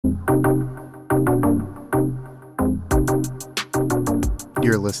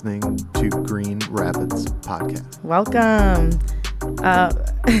You're listening to Green Rapids Podcast. Welcome.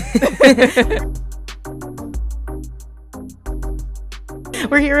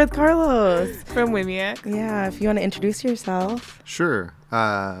 We're here with Carlos from WIMIAC. Yeah, if you want to introduce yourself. Sure.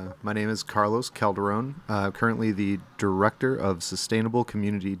 My name is Carlos Calderon, currently the Director of Sustainable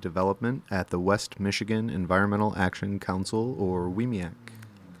Community Development at the West Michigan Environmental Action Council, or WIMIAC.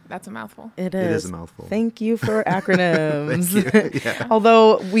 That's a mouthful. It is. It is a mouthful. Thank you for acronyms. Thank you. Yeah.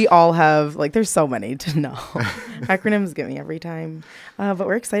 Although we all have, there's so many to know. Acronyms get me every time. But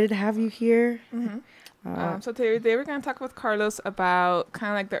we're excited to have you here. Mm-hmm. So today we're going to talk with Carlos about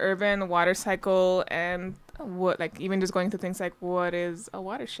kind of like the urban water cycle and what, even just going to things like what is a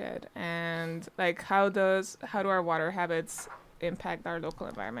watershed and how do our water habits impact our local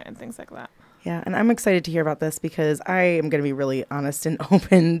environment and things like that. Yeah, and I'm excited to hear about this because I am going to be really honest and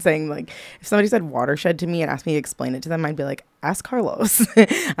open, saying if somebody said watershed to me and asked me to explain it to them, I'd be like, ask Carlos.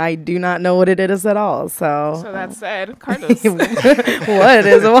 I do not know what it is at all. So that said, Carlos, what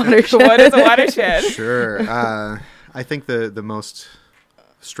is a watershed? What is a watershed? Sure. I think the most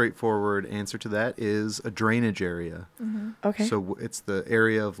straightforward answer to that is a drainage area. Mm-hmm. Okay. So it's the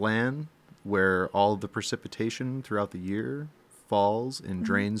area of land where all of the precipitation throughout the year falls and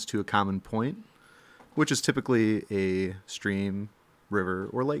drains to a common point, which is typically a stream, river,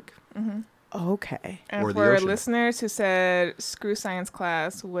 or lake. Mm-hmm. Okay. And or for listeners who said, screw science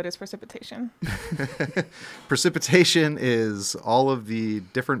class, what is precipitation? Precipitation is all of the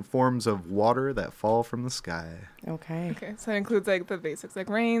different forms of water that fall from the sky. Okay. So it includes the basics,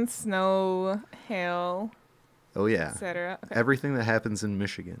 rain, snow, hail. Oh, yeah. Etc. Okay. Everything that happens in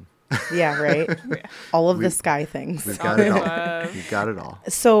Michigan. Yeah, right? Yeah. All of the sky things. We've got it all. We've got it all.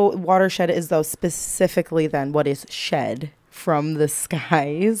 So watershed is, though, specifically then what is shed from the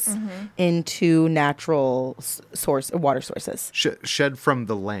skies into natural water sources. Shed from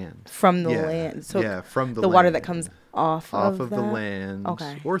the land. From the land. So from the land. Water that comes off of the land,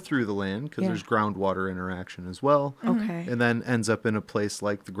 okay, or through the land, because there's groundwater interaction as well. Okay. And then ends up in a place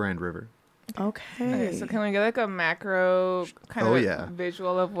like the Grand River. Okay. So can we get a macro kind of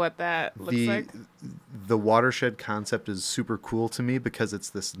visual of what that looks like? The watershed concept is super cool to me because it's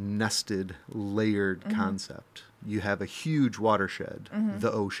this nested, layered concept. You have a huge watershed, the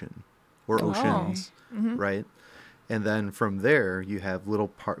ocean, or oceans, right? And then from there, you have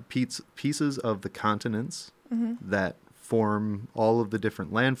little pieces of the continents that form all of the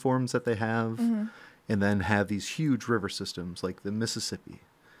different landforms that they have, and then have these huge river systems like the Mississippi.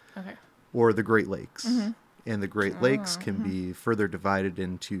 Okay. Or the Great Lakes. And the Great Lakes can be further divided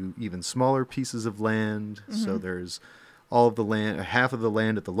into even smaller pieces of land. So there's all of the land, half of the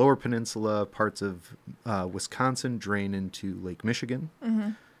land at the lower peninsula, parts of Wisconsin drain into Lake Michigan.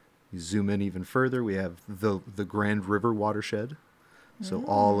 You zoom in even further, we have the Grand River watershed. So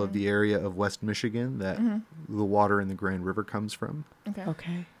all of the area of West Michigan that the water in the Grand River comes from.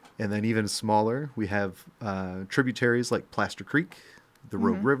 Okay. And then even smaller, we have tributaries like Plaster Creek, the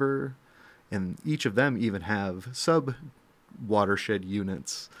Rogue River, and each of them even have sub-watershed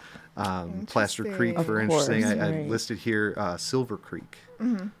units. Plaster Creek, for interesting, I listed here Silver Creek.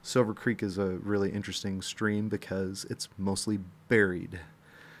 Silver Creek is a really interesting stream because it's mostly buried.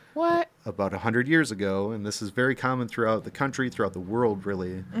 What? About 100 years ago, and this is very common throughout the country, throughout the world,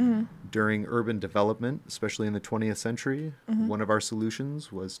 really. During urban development, especially in the 20th century, one of our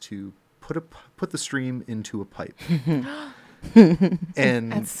solutions was to put the stream into a pipe.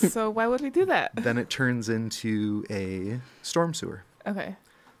 And so why would we do that? Then it turns into a storm sewer. Okay.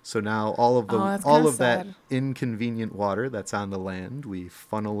 So now all of sad. that inconvenient water that's on the land, we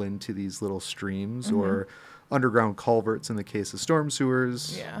funnel into these little streams or underground culverts in the case of storm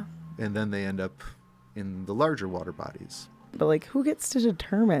sewers. Yeah. And then they end up in the larger water bodies. But who gets to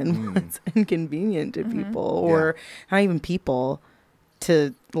determine what's inconvenient to people, or not even people,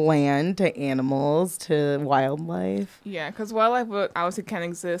 to land, to animals, to wildlife? Yeah, because wildlife obviously can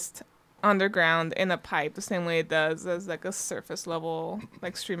exist underground in a pipe the same way it does as a surface level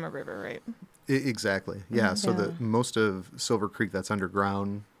stream or river, right? Exactly. Yeah. So the most of Silver Creek that's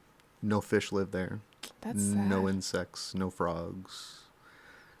underground, no fish live there. That's sad. No insects, no frogs,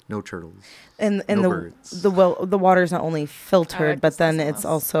 no turtles, and no the birds. the water is not only filtered, but then it's else.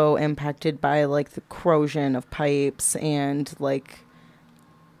 also impacted by the corrosion of pipes and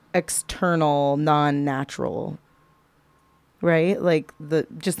external non-natural, right?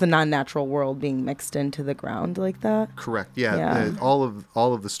 Just the non-natural world being mixed into the ground like that. Correct. Yeah. All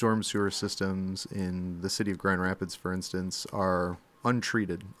of the storm sewer systems in the city of Grand Rapids, for instance, are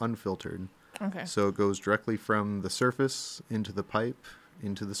untreated, unfiltered. Okay. So it goes directly from the surface into the pipe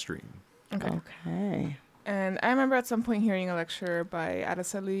into the stream. Okay. And I remember at some point hearing a lecture by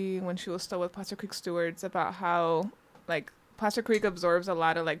Araceli when she was still with Placer Creek Stewards about how, like, Placer Creek absorbs a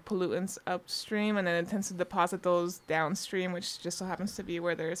lot of, like, pollutants upstream, and then it tends to deposit those downstream, which just so happens to be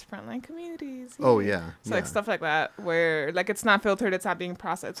where there's frontline communities. Oh, yeah. So, like, stuff like that, where, like, it's not filtered, it's not being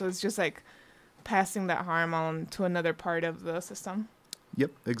processed. So it's just, like, passing that harm on to another part of the system.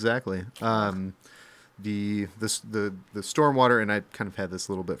 Yep, exactly. The stormwater, and I kind of had this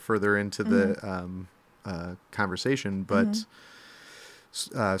a little bit further into the conversation, but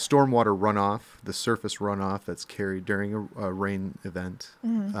stormwater runoff, the surface runoff that's carried during a rain event,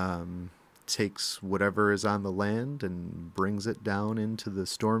 takes whatever is on the land and brings it down into the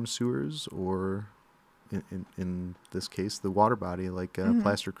storm sewers, or in this case, the water body, like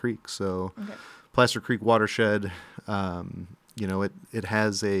Placer Creek. So Placer Creek watershed, it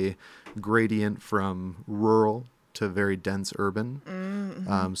has a gradient from rural to very dense urban.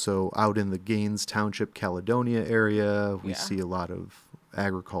 So out in the Gaines Township, Caledonia area, we see a lot of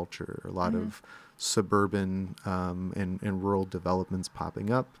agriculture, a lot of suburban and rural developments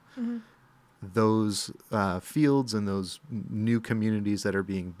popping up. Those fields and those new communities that are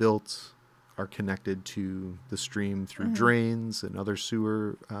being built are connected to the stream through drains and other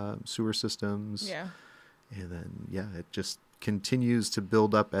sewer systems. Yeah. And then, it just continues to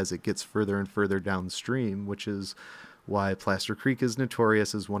build up as it gets further and further downstream, which is why Placer Creek is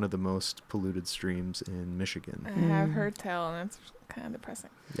notorious as one of the most polluted streams in Michigan. I have heard tell, and it's kind of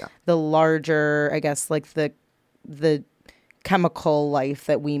depressing. Yeah. The larger, I guess, like the chemical life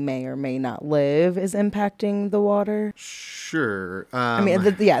that we may or may not live is impacting the water. Sure. I mean,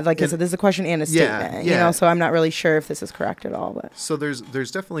 like I said, this is a question and a statement, so I'm not really sure if this is correct at all. But so there's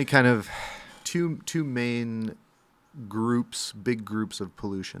definitely kind of two main big groups of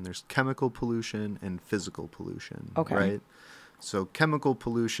pollution. There's chemical pollution and physical pollution. Okay. Right? So chemical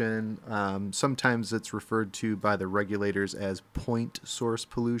pollution, sometimes it's referred to by the regulators as point source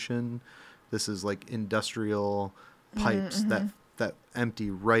pollution. This is like industrial pipes that empty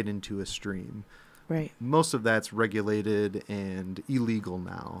right into a stream. Right. Most of that's regulated and illegal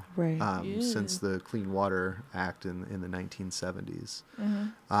now, since the Clean Water Act in the 1970s.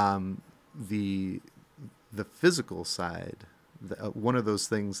 The physical side, one of those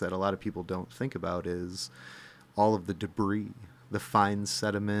things that a lot of people don't think about is all of the debris, the fine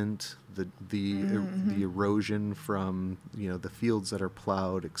sediment, the erosion from the fields that are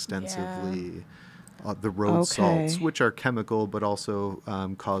plowed extensively, the road salts, which are chemical but also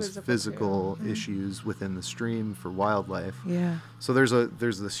cause physical issues within the stream for wildlife. Yeah. So there's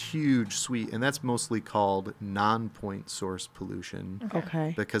this huge suite, and that's mostly called non-point source pollution.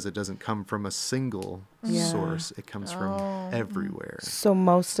 Okay. Because it doesn't come from a single source; it comes from everywhere. So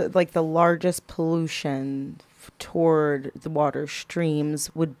most like the largest pollution toward the water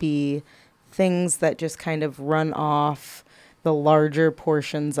streams would be things that just kind of run off the larger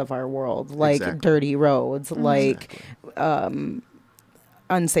portions of our world, like dirty roads, like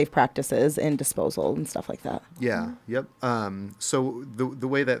unsafe practices in disposal and stuff like that. Yeah. Yep. So the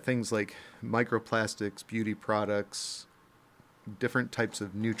way that things like microplastics, beauty products, different types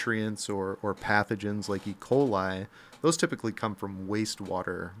of nutrients or pathogens like E. coli, those typically come from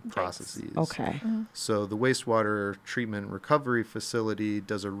wastewater processes. Okay. So the wastewater treatment recovery facility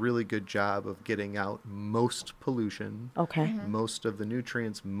does a really good job of getting out most pollution, most of the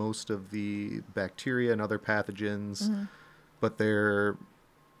nutrients, most of the bacteria and other pathogens, but they're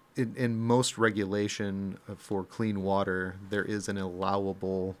in most regulation for clean water, there is an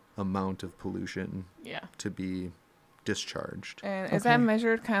allowable amount of pollution to be discharged. And is that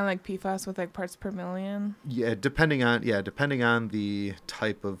measured kind of like PFAS with like parts per million? Yeah, depending on the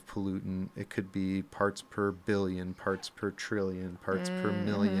type of pollutant, it could be parts per billion, parts per trillion, parts per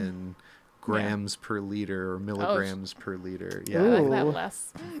million, grams per liter or milligrams per liter. Yeah, I like that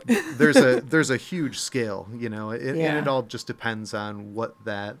less. there's a huge scale, and it all just depends on what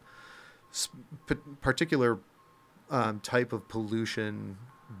that particular type of pollution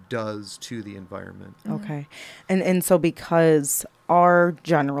does to the environment. Okay. And so because our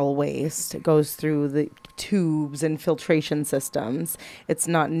general waste goes through the tubes and filtration systems, it's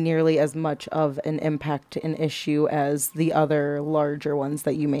not nearly as much of an impact and issue as the other larger ones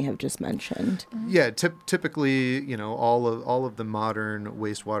that you may have just mentioned. Yeah, typically, all of the modern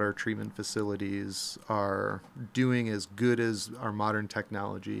wastewater treatment facilities are doing as good as our modern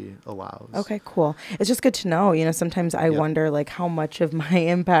technology allows. Okay, cool. It's just good to know. Sometimes I wonder like how much of my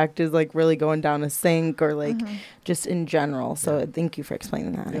impact is like really going down a sink or like just in general. So thank you for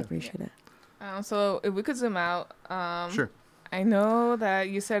explaining that. I appreciate it. So if we could zoom out, sure. I know that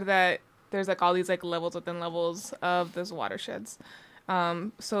you said that there's like all these like levels within levels of those watersheds.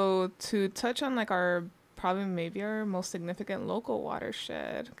 So to touch on like our probably maybe our most significant local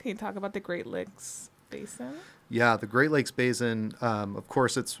watershed. Can you talk about the Great Lakes Basin? Yeah, the Great Lakes Basin, of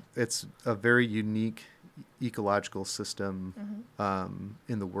course, it's a very unique ecological system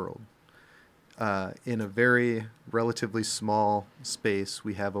in the world. In a very relatively small space,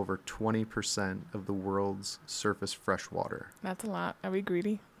 we have over 20% of the world's surface freshwater. That's a lot. Are we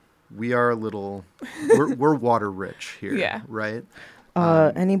greedy? We are a little, we're water rich here, Yeah. right?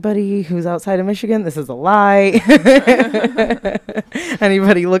 Anybody who's outside of Michigan, this is a lie.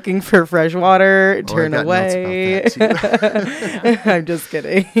 Anybody looking for fresh water, turn away. I'm just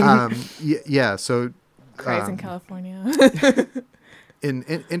kidding. Yeah, so Cries in California.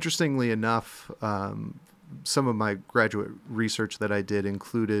 Interestingly enough, some of my graduate research that I did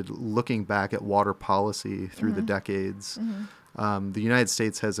included looking back at water policy through the decades. The United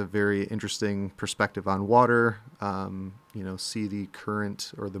States has a very interesting perspective on water. See the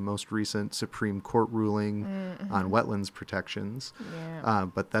current or the most recent Supreme Court ruling on wetlands protections. Yeah.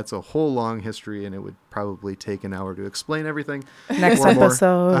 But that's a whole long history, and it would probably take an hour to explain everything. Next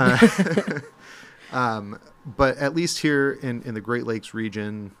episode. But at least here in the Great Lakes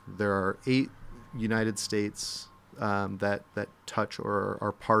region, there are 8 United States that touch or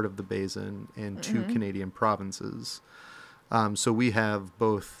are part of the basin, and 2 Canadian provinces. So we have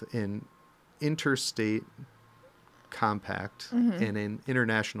both an interstate compact and an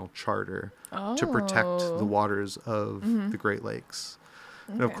international charter to protect the waters of the Great Lakes.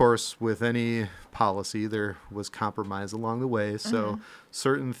 Okay. And of course, with any policy, there was compromise along the way. So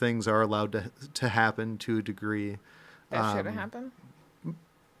certain things are allowed to happen to a degree. That shouldn't happen?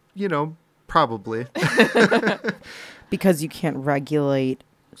 Probably. Because you can't regulate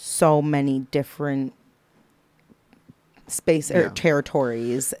so many different space or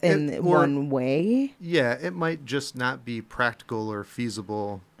territories in one way. Yeah, it might just not be practical or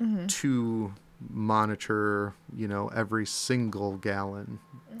feasible to monitor, every single gallon,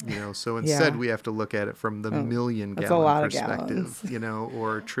 so instead we have to look at it from the million gallon perspective,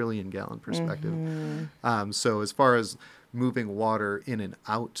 or trillion gallon perspective. So as far as moving water in and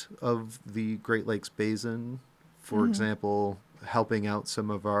out of the Great Lakes Basin, for example, helping out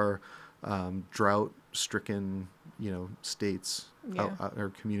some of our drought stricken states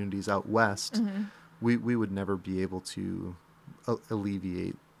or communities out west, we would never be able to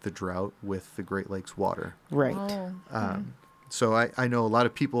alleviate the drought with the Great Lakes water. Right. So I know a lot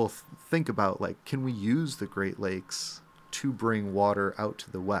of people think about, can we use the Great Lakes to bring water out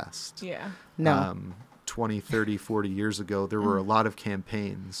to the west? Yeah. No. 20, 30, 40 years ago, there were a lot of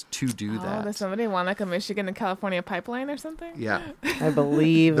campaigns to do that. Does somebody want a Michigan and California pipeline or something? Yeah. I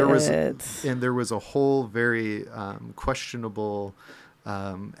believe there was a whole very questionable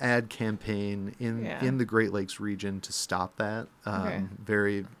ad campaign in the Great Lakes region to stop that.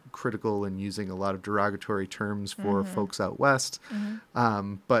 Very critical and using a lot of derogatory terms for folks out west.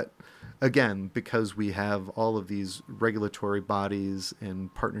 But again, because we have all of these regulatory bodies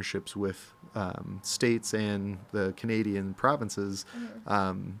and partnerships with states and the Canadian provinces,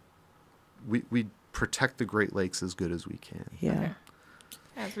 we protect the Great Lakes as good as we can. Yeah. Okay.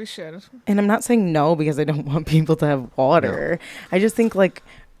 As we should. And I'm not saying no because I don't want people to have water. No. I just think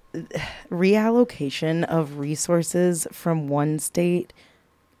reallocation of resources from one state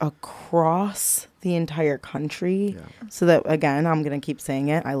across the entire country, so that, again, I'm going to keep saying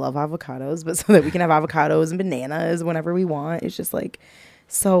it, I love avocados, but so that we can have avocados and bananas whenever we want. It's just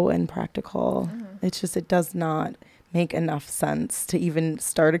so impractical. It's just, it does not make enough sense to even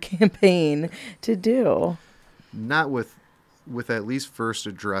start a campaign to do. Not with at least first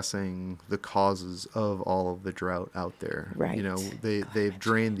addressing the causes of all of the drought out there. Right. They've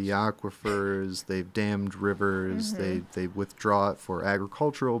drained the aquifers, they've dammed rivers, they withdraw it for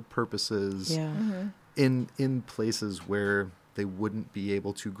agricultural purposes. Yeah. In places where they wouldn't be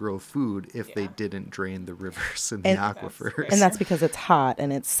able to grow food if they didn't drain the rivers and the aquifers. And that's because it's hot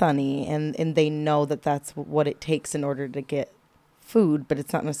and it's sunny, and they know that that's what it takes in order to get food, but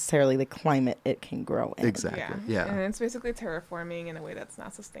it's not necessarily the climate it can grow in. Exactly. Yeah. And it's basically terraforming in a way that's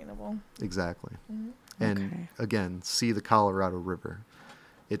not sustainable. Exactly. And again, see the Colorado River.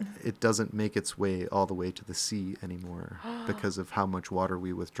 It doesn't make its way all the way to the sea anymore because of how much water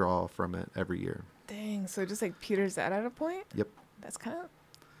we withdraw from it every year. Dang. So it just peters out at a point? Yep. That's kind of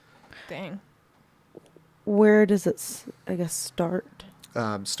dang. Where does it, start?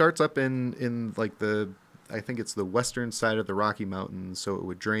 Starts up in I think it's the western side of the Rocky Mountains, so it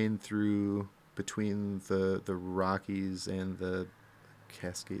would drain through between the Rockies and the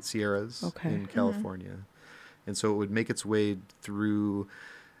Cascade Sierras in California. And so it would make its way through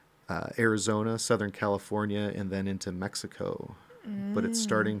Arizona, Southern California, and then into Mexico. but it's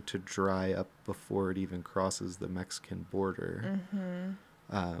starting to dry up before it even crosses the Mexican border.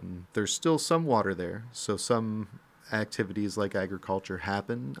 There's still some water there, so some activities like agriculture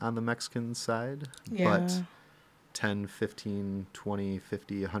happen on the Mexican side, but 10, 15, 20,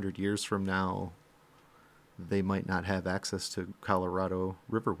 50, 100 years from now, they might not have access to Colorado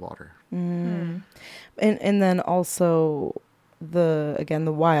River water. And then also the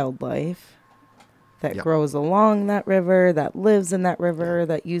wildlife that grows along that river, that lives in that river,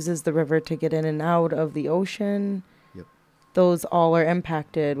 that uses the river to get in and out of the ocean. Those all are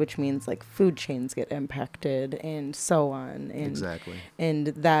impacted, which means like food chains get impacted and so on. And, exactly. And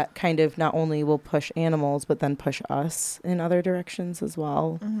that kind of not only will push animals, but then push us in other directions as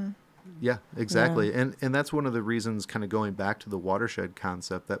well. Yeah, exactly. And that's one of the reasons, kind of going back to the watershed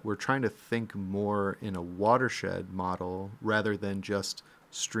concept, that we're trying to think more in a watershed model rather than just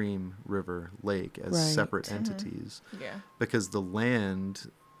stream, river, lake as separate entities. Because the land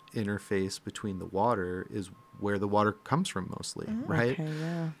interface between the water is where the water comes from mostly, right?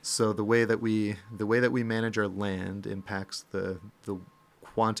 So the way that we manage our land impacts the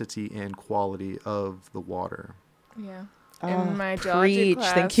quantity and quality of the water. In my geology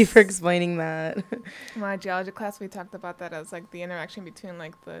class, thank you for explaining that. In my geology class, we talked about that as like the interaction between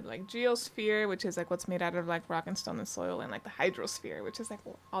like the like geosphere, which is like what's made out of like rock and stone and soil, and like the hydrosphere, which is like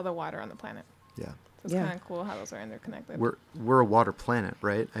all the water on the planet. So it's kind of cool how those are interconnected. We're a water planet,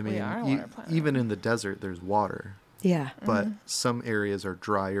 right? I mean, we are a water planet. Even in the desert, there's water. But some areas are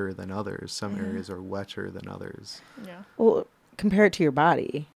drier than others. Some areas are wetter than others. Well, compare it to your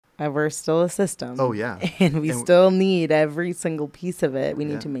body. We're still a system. And we still need every single piece of it. We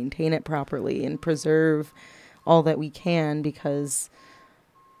need to maintain it properly and preserve all that we can, because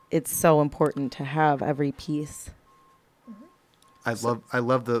it's so important to have every piece. I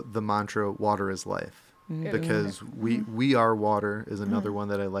love the mantra, water is life, because we are water is another one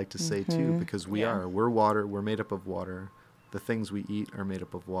that I like to say too, because we're water. We're made up of water. The things we eat are made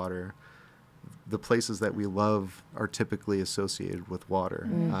up of water. The places that we love are typically associated with water.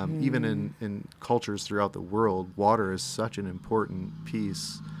 Even in cultures throughout the world, water is such an important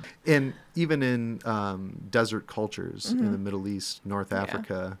piece. And even in desert cultures in the Middle East, North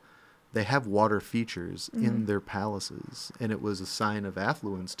Africa, they have water features in their palaces. And it was a sign of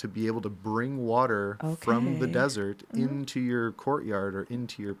affluence to be able to bring water from the desert into your courtyard or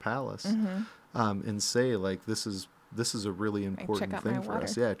into your palace, and say, like, this is a really important thing for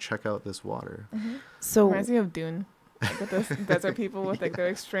us. Check out this water. So reminds me of Dune. Like with those desert people with like their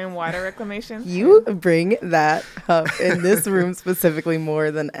extreme water reclamation. You bring that up in this room specifically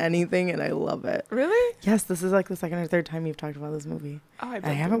more than anything, and I love it. Really? Yes, this is like the second or third time you've talked about this movie. I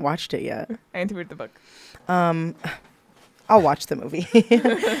haven't watched it yet. I need to read the book. I'll watch the movie.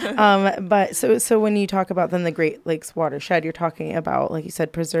 But so when you talk about then the Great Lakes watershed, you're talking about, like you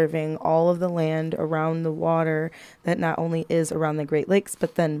said, preserving all of the land around the water that not only is around the Great Lakes,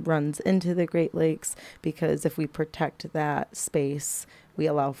 but then runs into the Great Lakes, because if we protect that space, we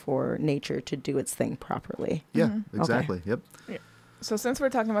allow for nature to do its thing properly. Yeah, exactly. Yep. Yeah. So since we're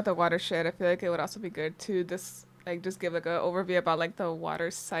talking about the watershed, I feel like it would also be good to just give like an overview about like the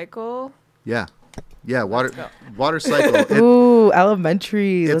water cycle. Water cycle. Ooh,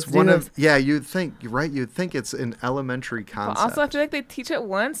 elementary. It's one of you'd think it's an elementary concept. But also, I feel like they teach it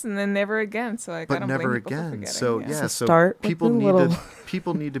once and then never again. So like, I don't never blame people for again. forgetting. So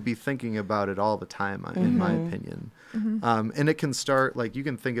people need to be thinking about it all the time, in my opinion. And it can start, like, you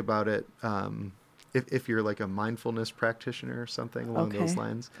can think about it. If you're like a mindfulness practitioner or something along those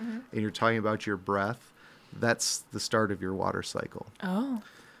lines, and you're talking about your breath, that's the start of your water cycle.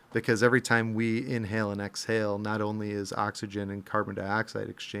 Because every time we inhale and exhale, not only is oxygen and carbon dioxide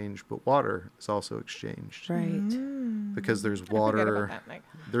exchanged, but water is also exchanged. Right. Because there's water.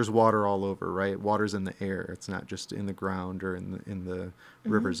 There's water all over, right? Water's in the air. It's not just in the ground or in the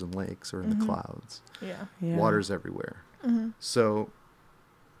rivers and lakes or in the clouds. Water's everywhere. So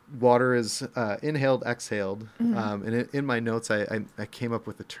water is inhaled, exhaled. And in my notes, I came up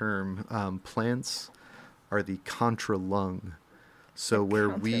with the term, plants are the contra lung. So where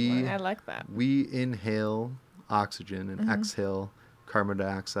I like that. we inhale oxygen and exhale carbon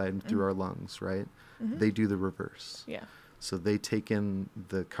dioxide through our lungs, right? They do the reverse. So they take in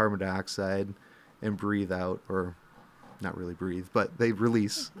the carbon dioxide and breathe out, or not really breathe, but they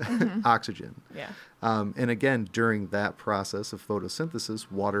release oxygen. And again, during that process of photosynthesis,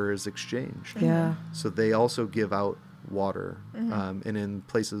 water is exchanged. So they also give out water. And in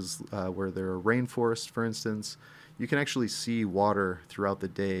places where there are rainforests, for instance, you can actually see water throughout the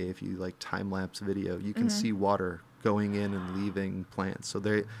day. If you like time-lapse video, you can see water going in and leaving plants. So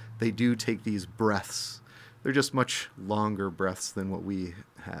they do take these breaths They're just much longer breaths than what we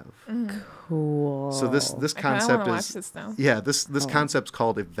have. Cool. So this I concept wanna is watch this now. this concept's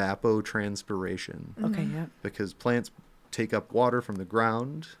called evapotranspiration. Okay, yeah. Because plants take up water from the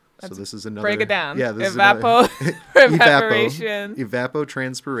ground. So this is another. Break it down. Yeah, this Evaporation.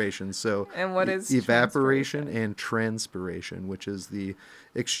 Evapotranspiration. So And what is evaporation and transpiration, which is the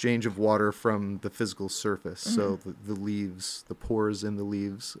exchange of water from the physical surface. So the leaves, the pores in the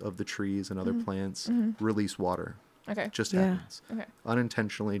leaves of the trees and other plants release water. Okay. Just Yeah. happens. Okay.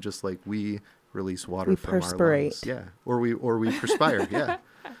 Unintentionally, just like we release water We from our perspirate. lungs. Yeah. Or we perspire. Yeah.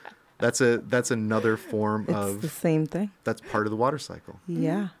 That's another form It's of the same thing. that's part of the water cycle.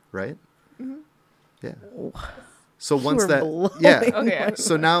 Yeah. Right? Yeah. So You once were that blowing yeah. Okay.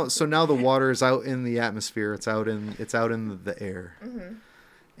 So now the water is out in the atmosphere. It's out in the air.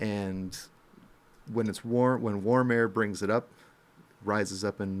 And when warm air brings it up, rises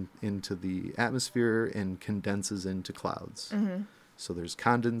up into the atmosphere and condenses into clouds. So there's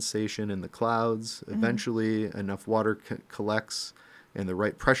condensation in the clouds. Eventually enough water collects and the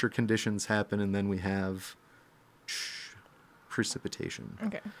right pressure conditions happen, and then we have precipitation.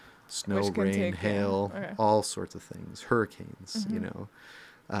 Okay. Snow, Which can rain, take, hail, okay. all sorts of things. Hurricanes,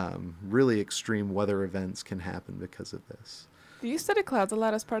 really extreme weather events can happen because of this. Do you study clouds a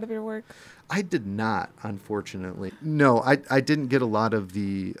lot as part of your work? I did not, unfortunately. No, I didn't get a lot of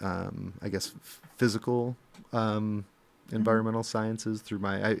the, physical environmental sciences through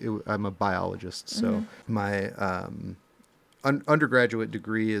I'm a biologist, so my undergraduate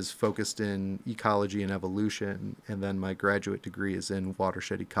degree is focused in ecology and evolution, and then my graduate degree is in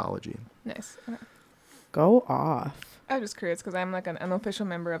watershed ecology. Nice. Okay. Go off. I'm just curious because I'm like an unofficial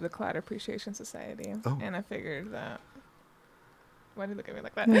member of the Cloud Appreciation Society, and I figured that. Why do you look at me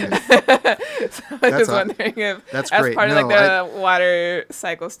like that? So I was wondering if, that's as great. part of like the water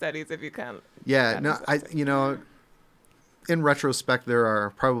cycle studies, if you can. Yeah, no, in retrospect, there are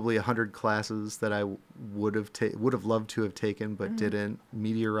probably 100 classes that I would have loved to have taken, but didn't.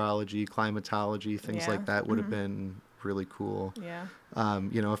 Meteorology, climatology, things like that would have been really cool. Yeah.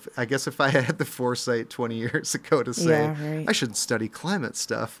 If I had the foresight 20 years ago to say I should study climate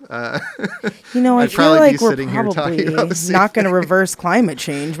stuff, I I'd feel probably like be we're sitting here talking probably about the same not going to reverse climate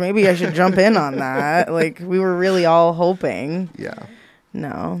change. Maybe I should jump in on that. Like we were really all hoping. Yeah.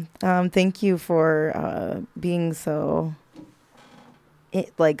 No. Thank you for being so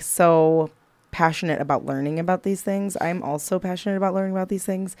passionate about learning about these things. I'm also passionate about learning about these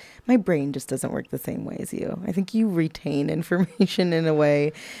things. My brain just doesn't work the same way as you. I think you retain information in a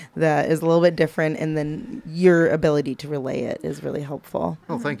way that is a little bit different, and then your ability to relay it is really helpful.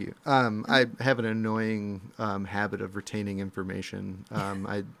 Oh, thank you. I have an annoying habit of retaining information.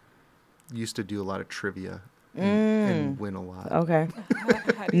 I used to do a lot of trivia and win a lot. Okay.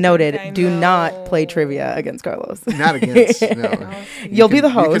 Noted. Do not play trivia against Carlos. Not against. No. You'll be the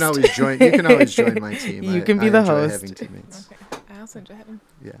host. You can always join my team. You can be the enjoy host. Having teammates. Okay. I also enjoy having.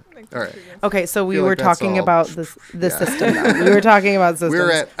 Yeah. Like, all right. Okay, so we feel were like that's talking all. about this system. Now. We were talking about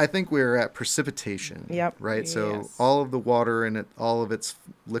systems. I think we're at precipitation. Yep. Right. So Yes. all of the water in it, all of its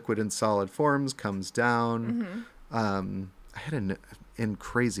liquid and solid forms comes down. I had and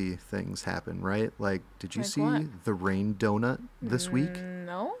crazy things happen, right? Like, did you Like see what? the rain donut this week?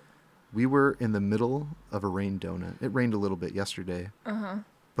 No. We were in the middle of a rain donut. It rained a little bit yesterday.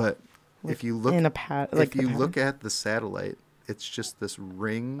 But if you look in a look at the satellite, it's just this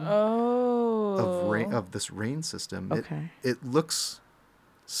ring of this rain system. Okay. It looks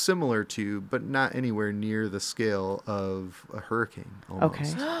similar to, but not anywhere near the scale of a hurricane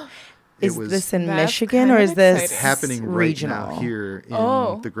almost. Okay. Is this in That's Michigan kind or of is this exciting. happening right regional? now here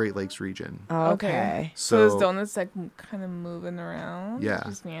in the Great Lakes region? Okay. So those donuts like kind of moving around. Yeah.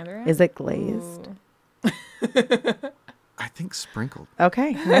 Just meandering. Is it glazed? I think sprinkled.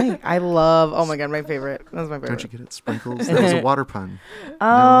 Okay. Right. I love. Oh my god, my favorite. That's my favorite. Don't you get it? Sprinkles. That was a water pun.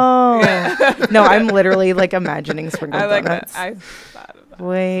 Oh. Yeah. No, I'm literally like imagining sprinkled I like donuts. that. I thought of that.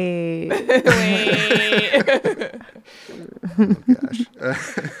 Wait.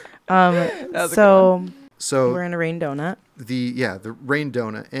 Oh gosh. So we're in a rain donut. The rain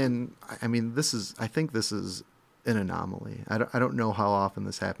donut, and I mean I think this is an anomaly. I don't know how often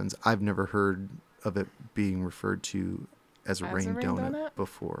this happens. I've never heard of it being referred to as a rain donut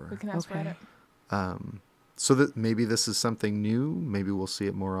before. We can ask Reddit. So that maybe this is something new. Maybe we'll see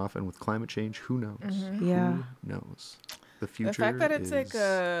it more often with climate change. Who knows? Yeah. Who knows? The future. The fact that it's like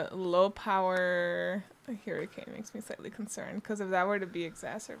a low power hurricane makes me slightly concerned, because if that were to be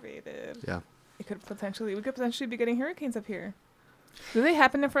exacerbated, we could potentially be getting hurricanes up here. Do they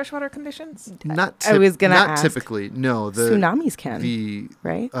happen in freshwater conditions? Not I was gonna ask. typically. No, the tsunamis can. The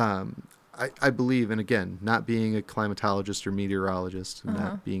right. I believe, and again, not being a climatologist or meteorologist, and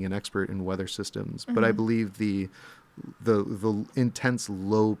not being an expert in weather systems, but I believe the intense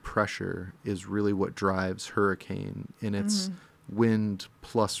low pressure is really what drives hurricane, and it's wind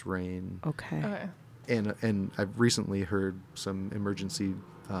plus rain. Okay. And I've recently heard some emergency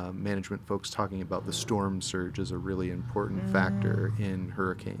management folks talking about the storm surge as a really important factor in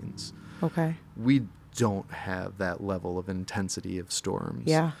hurricanes. Okay. We don't have that level of intensity of storms.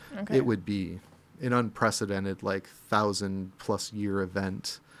 Yeah. Okay. It would be an unprecedented, like 1,000+ year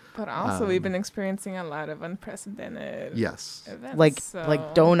event. But also, we've been experiencing a lot of unprecedented Yes. events.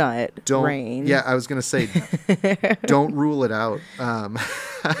 Like donut Don't rain. Yeah, I was gonna say, don't rule it out. For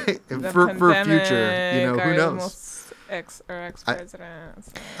future, who knows?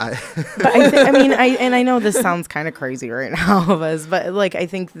 Ex-presidents. But I know this sounds kind of crazy right now of us, but like I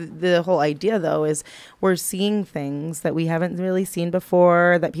think the whole idea though is we're seeing things that we haven't really seen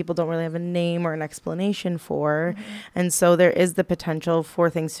before, that people don't really have a name or an explanation for, and so there is the potential for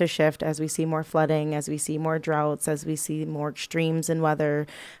things to shift as we see more flooding, as we see more droughts, as we see more extremes in weather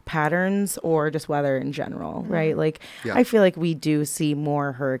patterns or just weather in general, right? Like I feel like we do see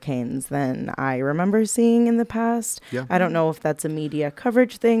more hurricanes than I remember seeing in the past. Yeah. I don't know if that's a media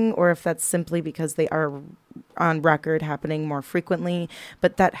coverage thing or if that's simply because they are on record happening more frequently,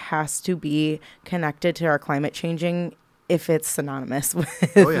 but that has to be connected to our climate changing if it's synonymous with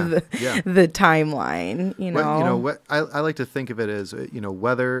the timeline, Well, what I like to think of it as,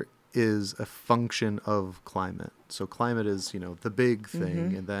 weather is a function of climate. So climate is, the big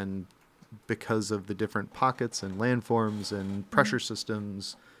thing, and then because of the different pockets and landforms and pressure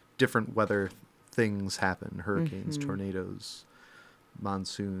systems, different weather things happen: hurricanes, tornadoes,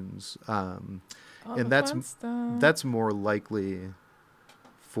 monsoons, and that's more likely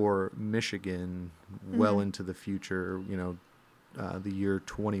for Michigan well into the future. The year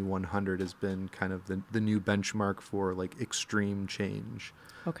 2100 has been kind of the new benchmark for like extreme change.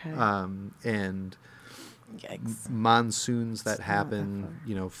 Okay. And Yikes. Monsoons that happen,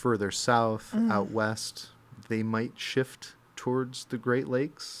 further south, out west, they might shift towards the Great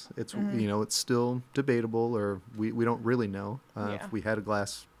Lakes. It's it's still debatable, or we don't really know. If we had a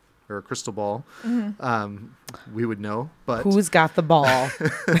glass or a crystal ball, we would know. But who's got the ball?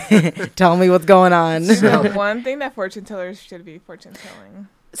 Tell me what's going on. So one thing that fortune tellers should be fortune telling.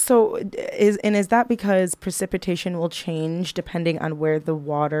 So is that because precipitation will change depending on where the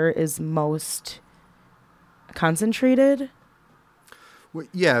water is most concentrated? Well,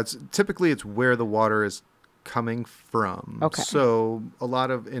 yeah, it's where the water is coming from. Okay. So a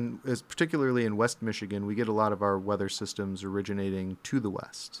lot of particularly in West Michigan, we get a lot of our weather systems originating to the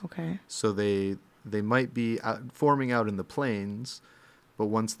west. Okay. So they might be forming out in the plains, but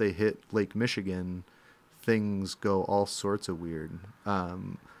once they hit Lake Michigan, things go all sorts of weird.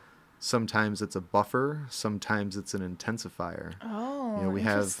 Sometimes it's a buffer, sometimes it's an intensifier. Oh, we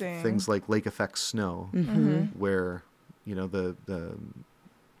have things like lake effect snow, where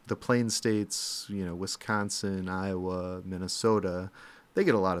the plain states, Wisconsin, Iowa, Minnesota, they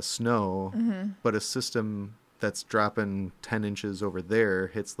get a lot of snow, but a system that's dropping 10 inches over there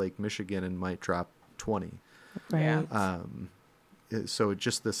hits Lake Michigan and might drop 20. Right. So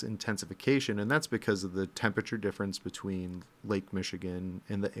just this intensification, and that's because of the temperature difference between Lake Michigan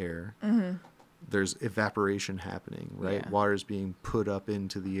and the air. There's evaporation happening, right? Yeah. Water's being put up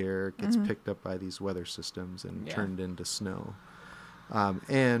into the air, gets picked up by these weather systems and turned into snow.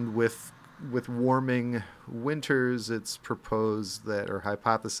 And with warming winters, it's proposed that, or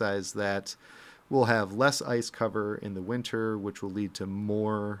hypothesized that, we'll have less ice cover in the winter, which will lead to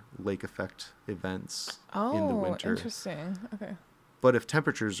more lake effect events in the winter. Oh, interesting. Okay. But if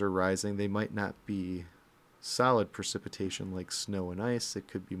temperatures are rising, they might not be solid precipitation like snow and ice. It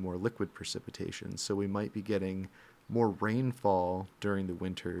could be more liquid precipitation. So we might be getting more rainfall during the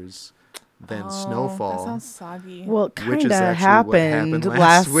winters than snowfall. That sounds soggy. Well, it kind of happened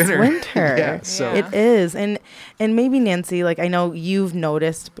last winter. Yeah, so it is. And maybe, Nancy, like I know you've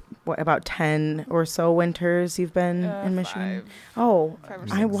noticed about 10 or so winters you've been in Michigan. 5. Oh, 5 or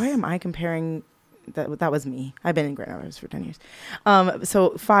 6. why am I comparing? That was me. I've been in Grand Rapids for 10 years.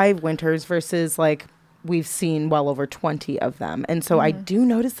 So 5 winters versus like we've seen well over 20 of them. And so I do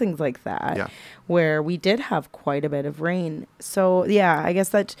notice things like that where we did have quite a bit of rain. So yeah, I guess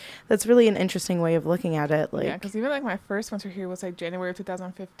that's really an interesting way of looking at it. Like, yeah, because even like my first winter here was like January of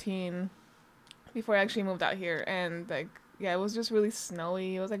 2015 before I actually moved out here. And like, yeah, it was just really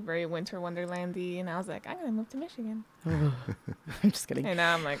snowy. It was like very winter wonderlandy. And I was like, I'm going to move to Michigan. I'm just kidding. And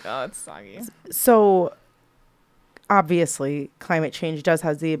now I'm like, oh, it's soggy. So obviously climate change does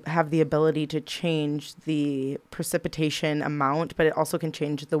have the ability to change the precipitation amount, but it also can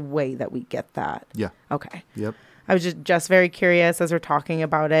change the way that we get that. Yeah. Okay. Yep. I was just very curious as we're talking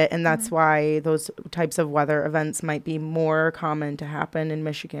about it, and that's why those types of weather events might be more common to happen in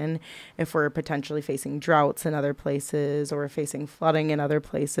Michigan if we're potentially facing droughts in other places or facing flooding in other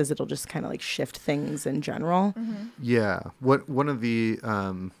places. It'll just kind of like shift things in general. Yeah. One of the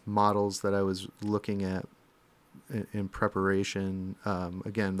models that I was looking at in preparation,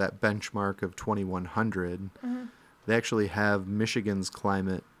 again, that benchmark of 2100, they actually have Michigan's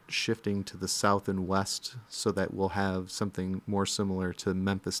climate shifting to the south and west so that we'll have something more similar to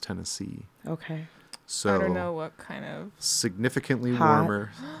Memphis, Tennessee. Okay. So I don't know what kind of... significantly Hot.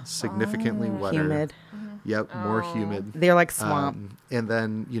 warmer, significantly wetter. Humid. Yep, more humid. They're like swamp. And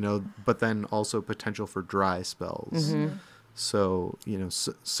then, but then also potential for dry spells. So,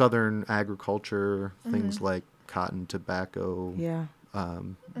 southern agriculture, things like cotton, tobacco, Yeah.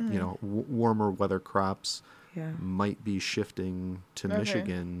 warmer weather crops Yeah. might be shifting to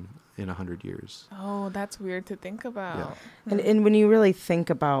Michigan in 100 years. Oh, that's weird to think about. Yeah. And when you really think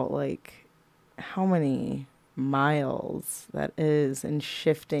about like how many miles that is and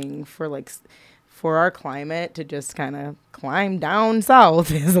shifting for our climate to just kind of climb down south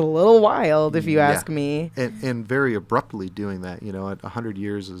is a little wild, if you ask me. And very abruptly doing that, at 100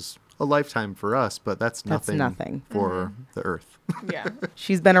 years is a lifetime for us, but that's nothing for the earth. Yeah.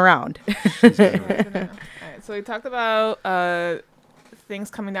 She's been around. All right, so we talked about things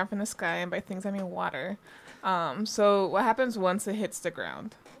coming down from the sky, and by things I mean water. So what happens once it hits the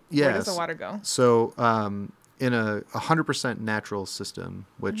ground? Yes. Where does the water go? So in a 100% natural system,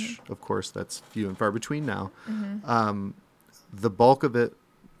 which of course that's few and far between now, the bulk of it,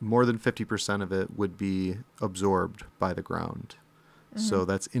 more than 50% of it, would be absorbed by the ground. So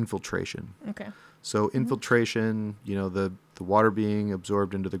that's infiltration. Okay. So infiltration, the water being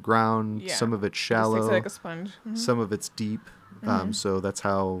absorbed into the ground, some of it's shallow, Just takes it like a sponge. some of it's deep. So that's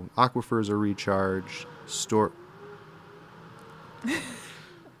how aquifers are recharged,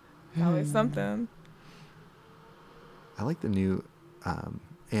 Always something. I like the new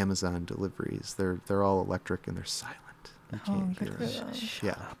Amazon deliveries. They're all electric and they're silent. You can't hear them.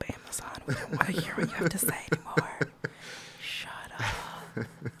 Shut up, Amazon. We don't want to hear what you have to say anymore. Shut up.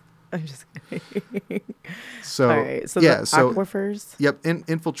 I'm just kidding. So, all right. So yeah, the so aquifers. Yep,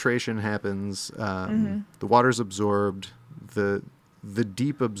 infiltration happens. The water's absorbed. The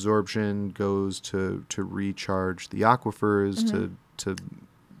deep absorption goes to recharge the aquifers to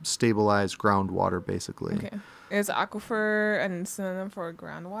stabilize groundwater, basically. Okay. Is aquifer a synonym for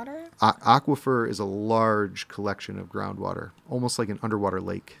groundwater? Aquifer is a large collection of groundwater, almost like an underwater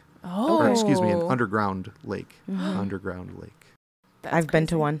lake. Oh. Or, excuse me, an underground lake. Underground lake. I've been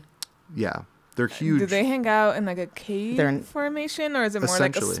to one. Yeah. They're huge. Do they hang out in like a cave formation, or is it more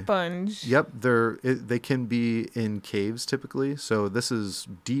like a sponge? Yep, they can be in caves typically. So this is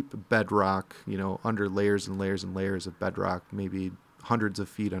deep bedrock, under layers and layers and layers of bedrock, maybe hundreds of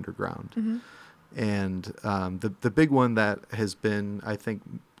feet underground. And the big one that has been, I think,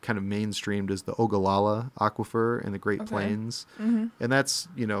 kind of mainstreamed is the Ogallala Aquifer in the Great Plains. And that's,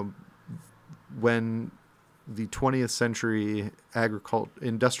 when the 20th century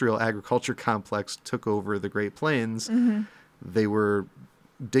industrial agriculture complex took over the Great Plains, they were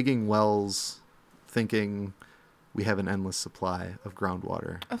digging wells thinking we have an endless supply of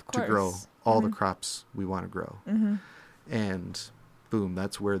groundwater to grow all the crops we want to grow. And boom,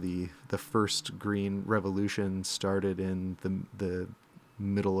 that's where the first green revolution started in the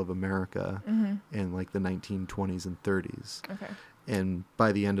middle of America in like the 1920s and 30s. Okay. And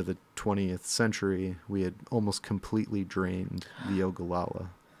by the end of the 20th century, we had almost completely drained the Ogallala.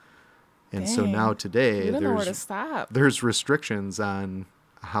 And so now today, you don't know where to stop. There's restrictions on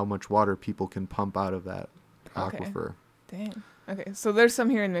how much water people can pump out of that aquifer. Dang. Okay, so there's some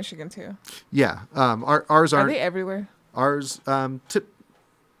here in Michigan too. Yeah. Ours aren't. Are they everywhere? Ours,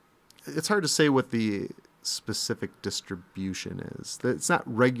 it's hard to say what the specific distribution is. It's not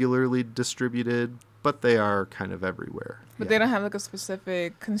regularly distributed, but they are kind of everywhere. But they don't have like a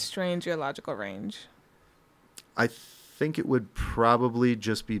specific constrained geological range. I think it would probably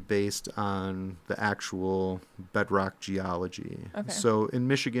just be based on the actual bedrock geology. Okay. So in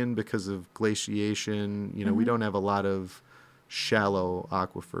Michigan, because of glaciation, we don't have a lot of shallow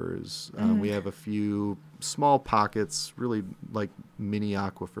aquifers. We have a few small pockets, really like mini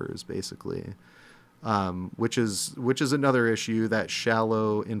aquifers, basically. Which is another issue, that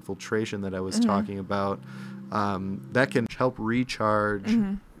shallow infiltration that I was talking about. That can help recharge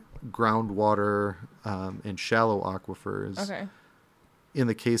groundwater and shallow aquifers. Okay. In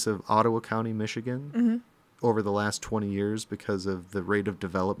the case of Ottawa County, Michigan, over the last 20 years, because of the rate of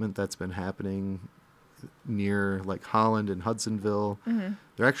development that's been happening near like Holland and Hudsonville,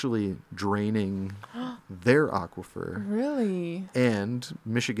 they're actually draining their aquifer. Really? And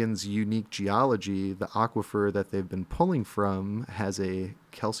Michigan's unique geology, the aquifer that they've been pulling from has a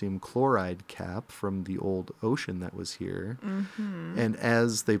calcium chloride cap from the old ocean that was here. And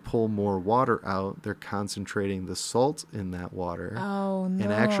as they pull more water out, they're concentrating the salt in that water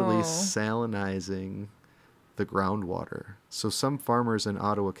and actually salinizing the groundwater. So some farmers in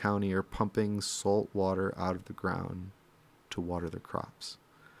Ottawa County are pumping salt water out of the ground to water their crops.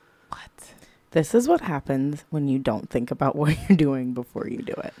 What? This is what happens when you don't think about what you're doing before you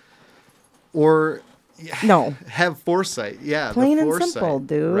do it. Or no, have foresight. Yeah, plain the and foresight, simple,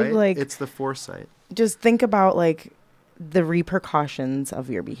 dude. Right? Like, it's the foresight. Just think about like the repercussions of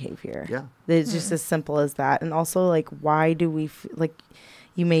your behavior. Yeah, it's just as simple as that. And also, like, why do we like?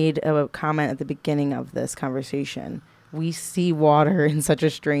 You made a comment at the beginning of this conversation. We see water in such a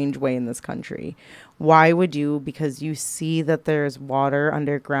strange way in this country. Why would you, because you see that there's water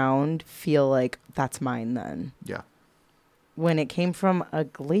underground, feel like that's mine then? Yeah. When it came from a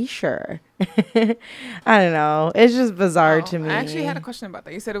glacier. I don't know. It's just bizarre to me. I actually had a question about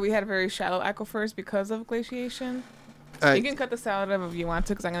that. You said we had very shallow aquifers because of glaciation. You can cut this out if you want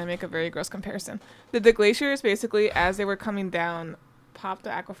to, because I'm going to make a very gross comparison. Did the glaciers basically, as they were coming down, pop the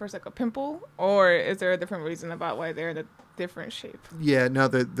aquifers like a pimple, or is there a different reason about why they're in a different shape? Yeah, no,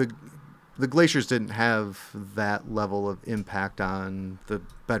 the glaciers didn't have that level of impact on the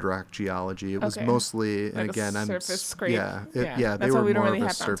bedrock geology. It was mostly, and like again, surface scrape. They That's were why we don't more really of a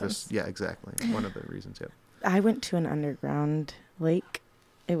have surface. mountains. Yeah, exactly. One of the reasons. Yeah. I went to an underground lake.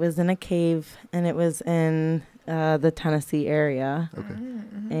 It was in a cave, and it was in the Tennessee area. Okay.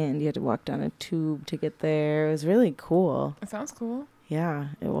 And you had to walk down a tube to get there. It was really cool. It sounds cool. Yeah,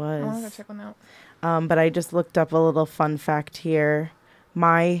 it was. I want to go check one out. But I just looked up a little fun fact here.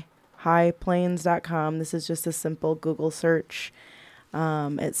 myhighplains.com. This is just a simple Google search.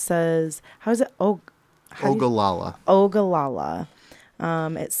 It says, how is it? Ogallala. Ogallala.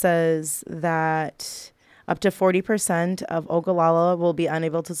 It says that up to 40% of Ogallala will be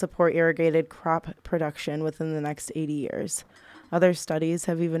unable to support irrigated crop production within the next 80 years. Other studies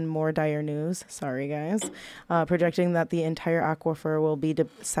have even more dire news, sorry guys, projecting that the entire aquifer will be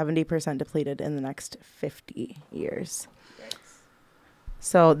 70% depleted in the next 50 years. Yikes.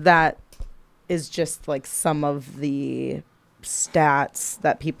 So that is just like some of the stats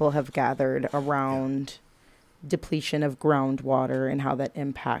that people have gathered around depletion of groundwater and how that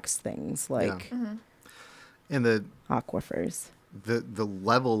impacts things like and the aquifers. The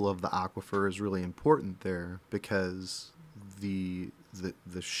level of the aquifer is really important there, because the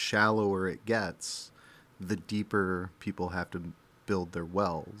shallower it gets, the deeper people have to build their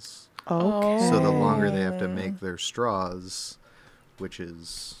wells. Okay. So the longer they have to make their straws, which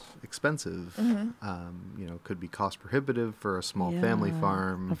is expensive, could be cost prohibitive for a small family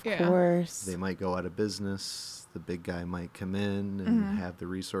farm. Of course. They might go out of business. The big guy might come in and have the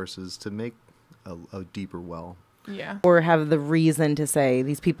resources to make a deeper well. Yeah. Or have the reason to say,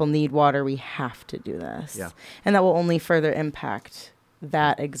 these people need water, we have to do this. Yeah. And that will only further impact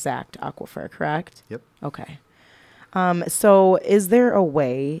that exact aquifer, correct? Yep. Okay. So is there a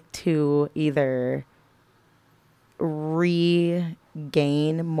way to either regain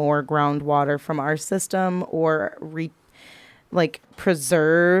more groundwater from our system or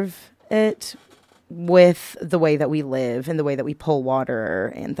preserve it with the way that we live and the way that we pull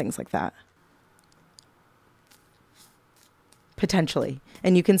water and things like that? Potentially.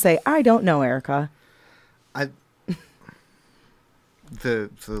 And you can say, I don't know, Erica.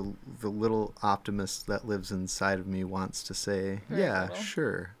 The little optimist that lives inside of me wants to say,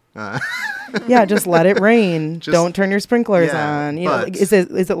 sure. Yeah, just let it rain. Don't turn your sprinklers on. You know, is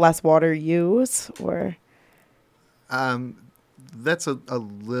it less water use, or? That's a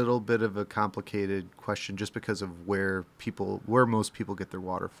little bit of a complicated question, just because of where most people get their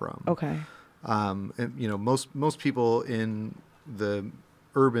water from. Okay. And most people in the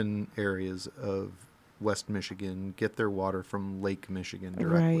urban areas of West Michigan get their water from Lake Michigan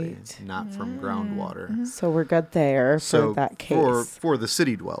directly, not from groundwater. So we're good there for that case. For the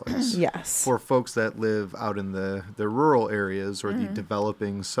city dwellers. Yes. For folks that live out in the rural areas or the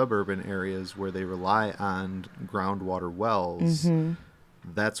developing suburban areas where they rely on groundwater wells,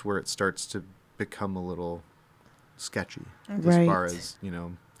 that's where it starts to become a little sketchy as far as,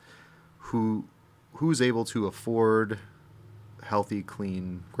 who's able to afford healthy,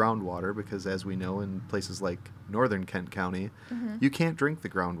 clean groundwater, because as we know, in places like northern Kent County, you can't drink the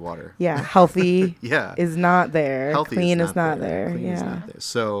groundwater. Yeah, healthy is not there. Healthy clean is not there. Clean is not there.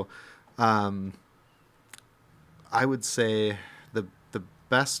 So I would say the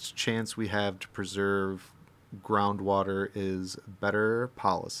best chance we have to preserve groundwater is better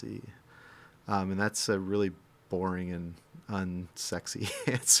policy. And that's a really boring and unsexy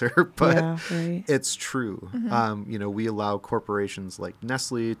answer, but right. It's true. We allow corporations like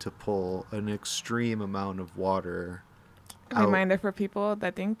Nestle to pull an extreme amount of water. Reminder for people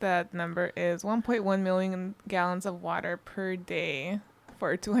that think that number is 1.1 million gallons of water per day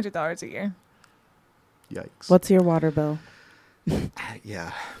for $200 a year. Yikes. What's your water bill?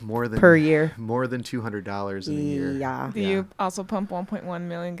 Yeah, more than per year. More than $200 in a year. Yeah. Do you also pump 1.1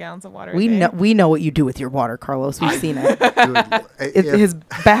 million gallons of water? We know what you do with your water, Carlos. We've seen it. Dude, his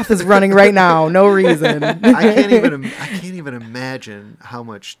bath is running right now. No reason. I can't even imagine how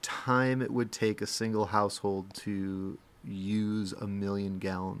much time it would take a single household to use 1 million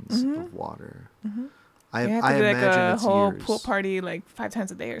gallons of water. I imagine a it's whole years. pool party like 5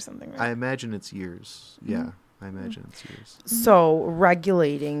 times a day or something. Right? I imagine it's years. Yeah, I imagine it's years. So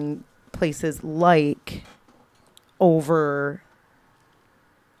regulating places like overtakers,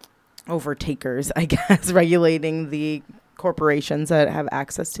 I guess, regulating the corporations that have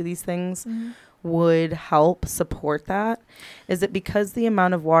access to these things would help support that. Is it because the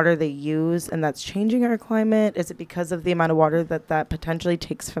amount of water they use and that's changing our climate? Is it because of the amount of water that potentially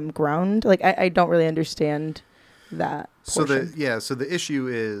takes from ground? Like, I don't really understand that portion. So the issue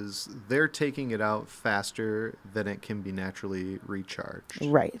is they're taking it out faster than it can be naturally recharged.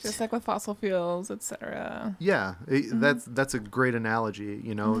 Right. Just like with fossil fuels, etc. Yeah, that's a great analogy.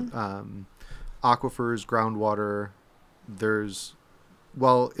 Aquifers, groundwater,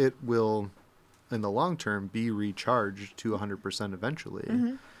 it will in the long term be recharged to 100%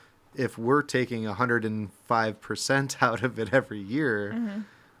 eventually. If we're taking 105% out of it every year,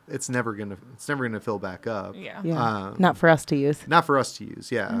 it's never gonna fill back up. Yeah. Not for us to use. Not for us to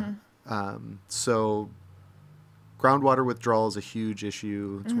use. Yeah. So groundwater withdrawal is a huge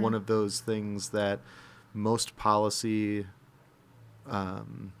issue. It's one of those things that most policy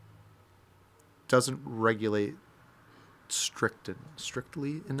doesn't regulate strictly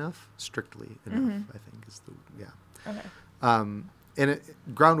enough, I think is Okay. And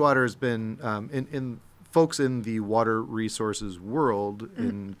groundwater has been in folks in the water resources world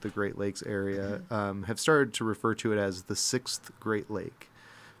in the Great Lakes area have started to refer to it as the 6th Great Lake,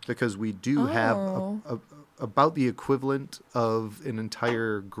 because we do have about the equivalent of an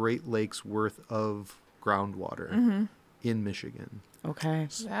entire Great Lakes worth of groundwater in Michigan. Okay.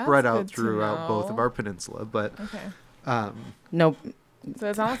 Spread out throughout both of our peninsula, but Nope. So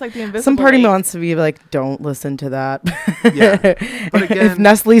it's almost like the invisible. Some part of me lake. wants to be like, don't listen to that. Yeah, but again, if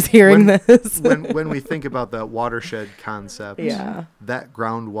Nestle's hearing this, when we think about that watershed concept, that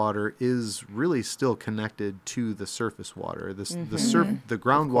groundwater is really still connected to the surface water. The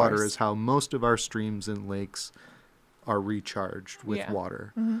groundwater is how most of our streams and lakes are recharged with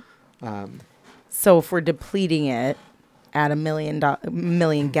water. So if we're depleting it at 1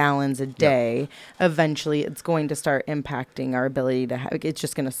 million gallons a day, eventually it's going to start impacting our ability to have, it's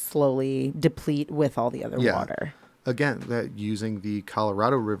just going to slowly deplete with all the other water. Again, using the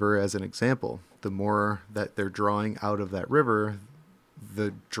Colorado River as an example, the more that they're drawing out of that river,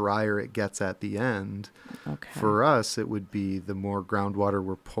 the drier it gets at the end. Okay. For us, it would be the more groundwater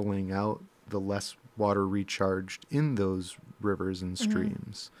we're pulling out, the less water recharged in those rivers and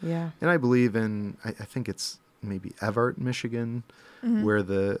streams. Yeah. And I believe in, I think it's maybe Everett, Michigan, where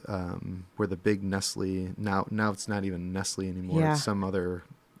the big Nestle, now it's not even Nestle anymore. It's some other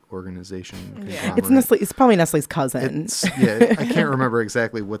organization. It's Nestle. It's probably Nestle's cousin. I can't remember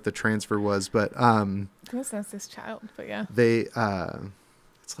exactly what the transfer was, but I guess that's his child, but they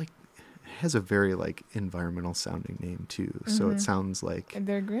it's like it has a very like environmental sounding name too. So it sounds like and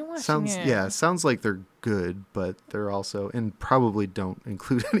they're greenwashing. Sounds like they're good, but they're also, and probably don't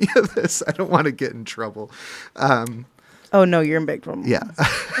include any of this. I don't want to get in trouble. Oh no, you're in big trouble. Yeah.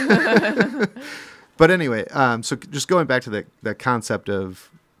 But anyway, so just going back to that concept of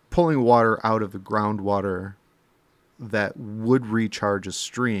pulling water out of the groundwater that would recharge a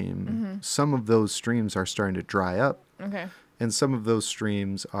stream, some of those streams are starting to dry up. Okay. And some of those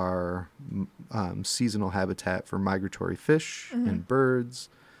streams are seasonal habitat for migratory fish and birds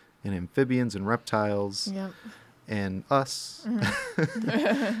and amphibians and reptiles and us.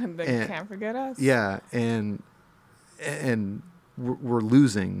 They can't forget us. Yeah, and we're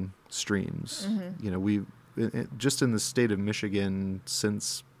losing streams. We just in the state of Michigan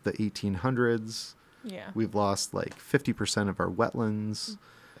since the 1800s, we've lost like 50% of our wetlands.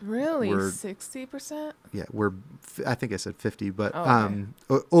 Really? 60%? Yeah, I think I said 50, but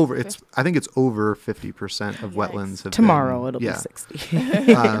over 50? I think it's over 50% of wetlands have tomorrow been, it'll be 60.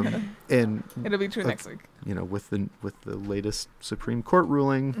 And it'll be true next week. You know, with the latest Supreme Court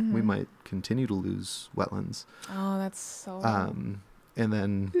ruling, we might continue to lose wetlands. Oh, that's so. And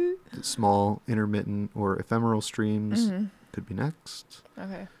then small, intermittent, or ephemeral streams could be next.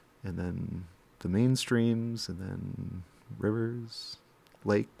 Okay. And then the main streams, and then rivers,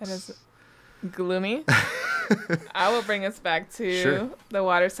 lakes. That is gloomy. I will bring us back to the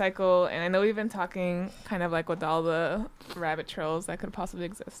water cycle. And I know we've been talking kind of like with all the rabbit trails that could possibly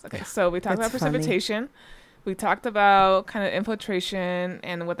exist. Okay, so we talked about precipitation. We talked about kind of infiltration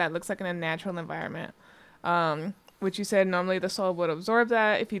and what that looks like in a natural environment. Which you said normally the soil would absorb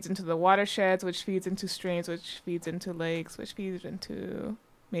that. It feeds into the watersheds, which feeds into streams, which feeds into lakes, which feeds into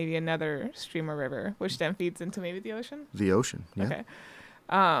maybe another stream or river, which then feeds into maybe the ocean? The ocean, yeah. Okay.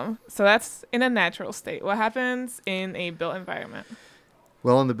 So that's in a natural state. What happens in a built environment?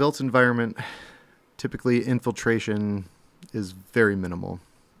 Well, in the built environment, typically infiltration is very minimal.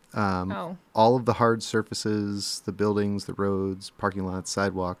 All of the hard surfaces, the buildings, the roads, parking lots,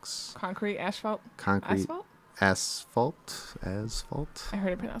 sidewalks. Concrete, asphalt? Asphalt. I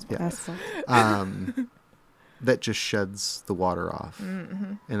heard it pronounced yeah. Asphalt. That just sheds the water off.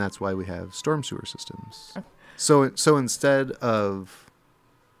 Mm-hmm. And that's why we have storm sewer systems. Okay. So instead of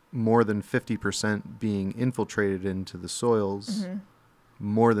more than 50% being infiltrated into the soils,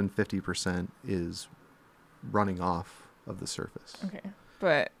 more than 50% is running off of the surface. Okay.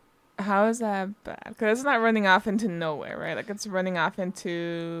 But how is that bad? Because it's not running off into nowhere, right? Like it's running off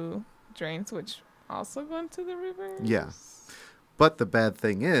into drains, which also go into the river. Yeah. But the bad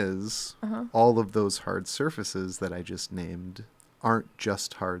thing is all of those hard surfaces that I just named aren't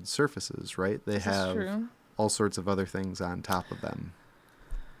just hard surfaces, right? They have all sorts of other things on top of them.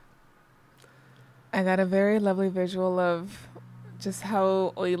 I got a very lovely visual of just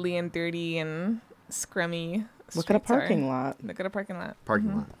how oily and dirty and scrummy. Look at a parking lot. Look at a parking lot.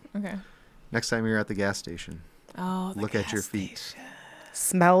 Parking lot. Okay. Next time you're at the gas station, look at your feet. Station.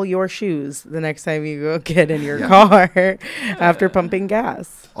 Smell your shoes the next time you go get in your car after pumping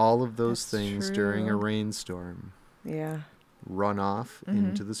gas. All of those things during a rainstorm run off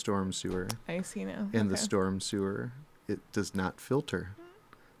into the storm sewer. I see now. And the storm sewer, it does not filter,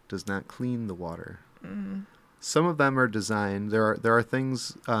 does not clean the water. Some of them are designed. There are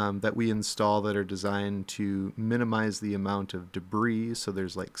things that we install that are designed to minimize the amount of debris. So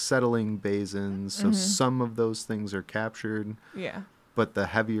there's like settling basins. So some of those things are captured. Yeah. But the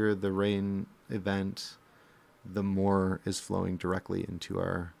heavier the rain event, the more is flowing directly into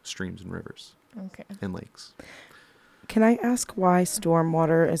our streams and rivers and lakes. Can I ask why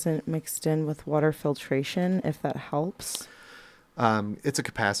stormwater isn't mixed in with water filtration, if that helps? It's a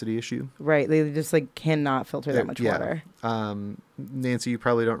capacity issue. Right. They just cannot filter that much water. Nancy, you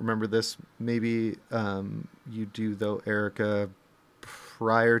probably don't remember this. Maybe you do, though, Erica.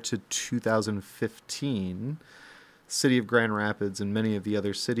 Prior to 2015, city of Grand Rapids and many of the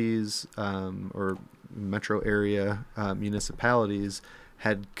other cities or metro area municipalities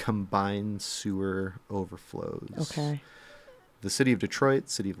had combined sewer overflows. Okay. The city of Detroit,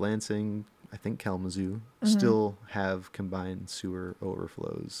 city of Lansing, I think Kalamazoo, still have combined sewer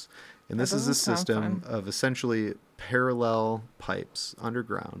overflows. And this is a system of essentially parallel pipes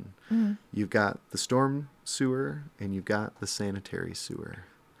underground. You've got the storm sewer and you've got the sanitary sewer.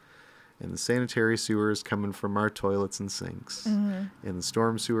 And the sanitary sewer is coming from our toilets and sinks. And the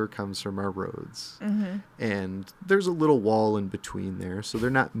storm sewer comes from our roads. And there's a little wall in between there, so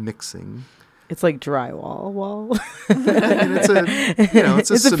they're not mixing. It's like drywall wall. And it's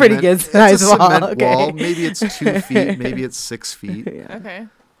a pretty good size wall. Cement wall. Maybe it's 2 feet, maybe it's 6 feet. Okay.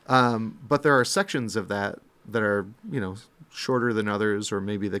 But there are sections of that are, shorter than others, or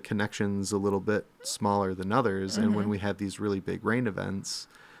maybe the connection's a little bit smaller than others. And when we have these really big rain events,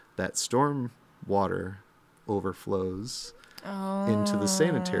 that storm water overflows into the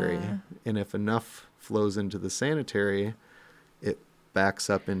sanitary. And if enough flows into the sanitary, it backs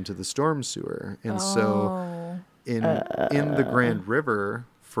up into the storm sewer. And so in the Grand River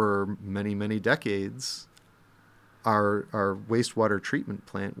for many, many decades, our wastewater treatment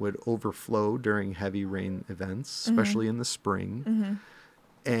plant would overflow during heavy rain events, especially in the spring,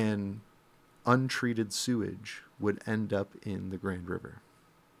 and untreated sewage would end up in the Grand River.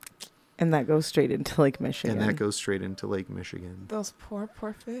 And that goes straight into Lake Michigan. Those poor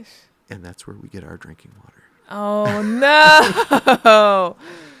fish. And that's where we get our drinking water. Oh,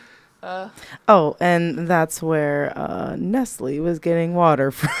 no. And that's where Nestle was getting water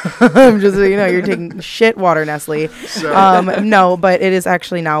from. Just so you know, you're taking shit water, Nestle. No, but it is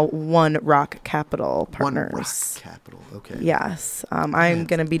actually now One Rock Capital Partners. One Rock Capital, okay. Yes. I'm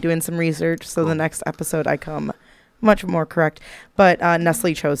going to be doing some research, so the next episode I come much more correct. But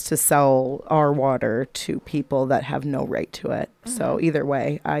Nestle chose to sell our water to people that have no right to it. So either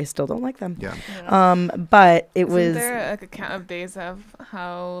way, I still don't like them. Yeah. But it Isn't was. there like a count of days of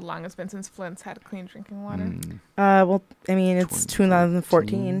how long it's been since Flint's had clean drinking water? Well, I mean, it's 2014.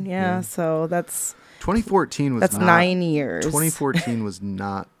 2014, yeah. So that's 2014 was that's not, 9 years. 2014 was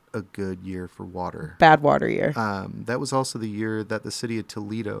not a good year for water. Bad water year. That was also the year that the city of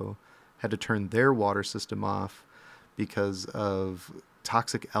Toledo had to turn their water system off because of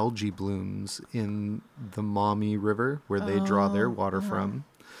toxic algae blooms in the Maumee River, where they draw their water from,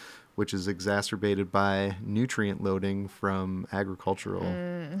 which is exacerbated by nutrient loading from agricultural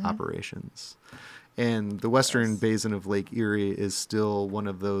operations. And the western basin of Lake Erie is still one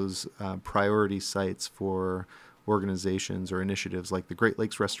of those priority sites for organizations or initiatives like the Great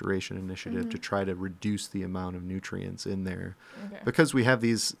Lakes Restoration Initiative to try to reduce the amount of nutrients in there. Because we have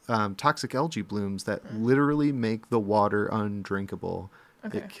these toxic algae blooms that literally make the water undrinkable.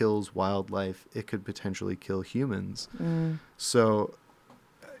 It kills wildlife. It could potentially kill humans. So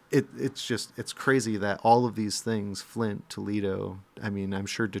it's crazy that all of these things, Flint, Toledo, I mean, I'm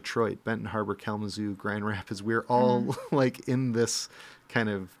sure Detroit, Benton Harbor, Kalamazoo, Grand Rapids, we're all like in this kind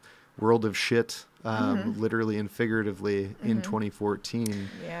of world of shit, literally and figuratively in 2014.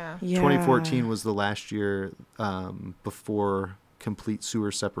 Yeah. 2014 was the last year before complete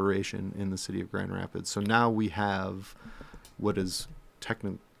sewer separation in the city of Grand Rapids. So now we have what is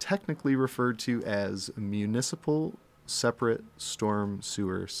technically referred to as a municipal separate storm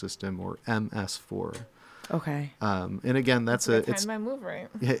sewer system, or MS4. Okay. And again, it's my move, right?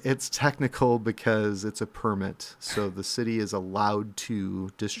 It's technical because it's a permit. So the city is allowed to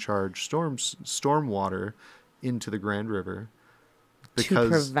discharge storm water into the Grand River to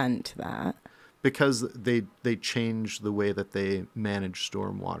prevent that. Because they change the way that they manage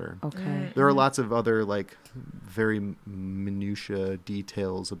storm water. Okay. There are lots of other like very minutia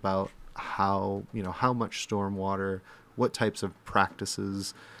details about how much storm water, what types of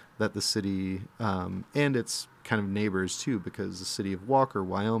practices that the city and its kind of neighbors too, because the city of Walker,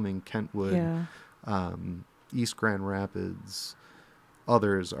 Wyoming, Kentwood, East Grand Rapids,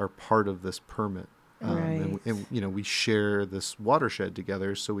 others are part of this permit. And we share this watershed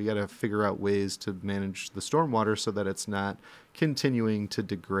together, so we got to figure out ways to manage the stormwater so that it's not continuing to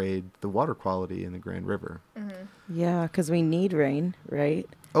degrade the water quality in the Grand River. Yeah, because we need rain, right?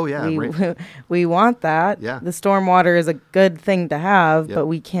 Oh yeah, we want that. Yeah. The stormwater is a good thing to have, but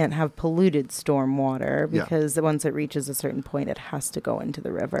we can't have polluted stormwater because once it reaches a certain point, it has to go into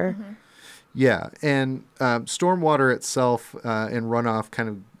the river. Yeah, and stormwater itself and runoff, kind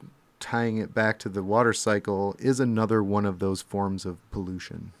of tying it back to the water cycle, is another one of those forms of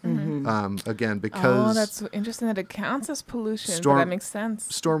pollution. Again, because that's interesting that it counts as pollution. But that makes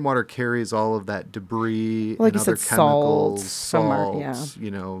sense. Stormwater carries all of that debris, like and you other said, chemicals, salt,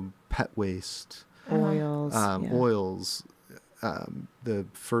 pet waste, oils, the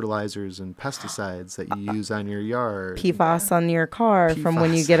fertilizers and pesticides that you use on your yard, PFAS on your car from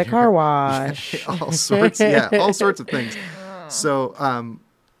when you get a car wash, all sorts of things. So,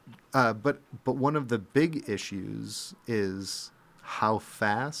 but one of the big issues is how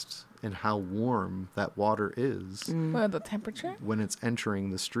fast and how warm that water is. Well, the temperature when it's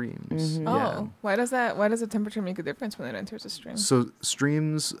entering the streams. Why does the temperature make a difference when it enters a stream? So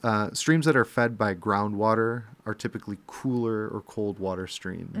streams that are fed by groundwater are typically cooler or cold water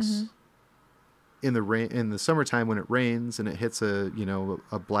streams. In the summertime, when it rains and it hits a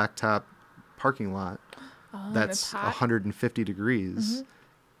blacktop parking lot that's 150 degrees,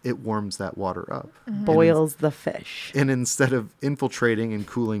 it warms that water up. Boils the fish. And instead of infiltrating and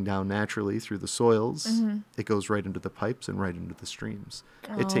cooling down naturally through the soils, it goes right into the pipes and right into the streams.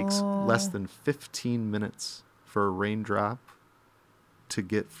 It takes less than 15 minutes for a raindrop to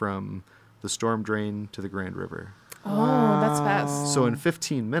get from the storm drain to the Grand River. That's fast. So in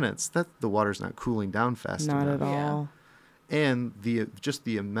 15 minutes, the water's not cooling down fast enough. Not at all. And the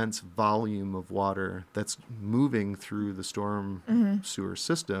immense volume of water that's moving through the storm sewer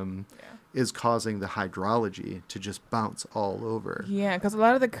system is causing the hydrology to just bounce all over. Yeah, because a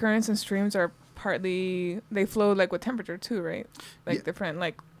lot of the currents and streams are they flow like with temperature too, right? Like different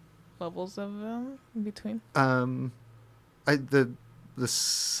like levels of in between. The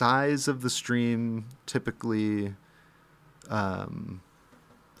size of the stream typically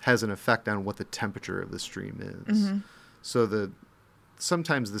has an effect on what the temperature of the stream is. So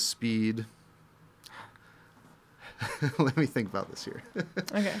sometimes the speed. Let me think about this here.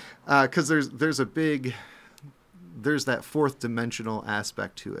 Okay. Because there's that fourth dimensional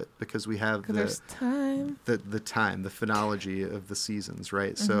aspect to it, because we have there's time. the time, the phenology of the seasons,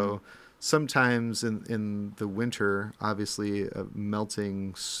 right? So sometimes in the winter, obviously,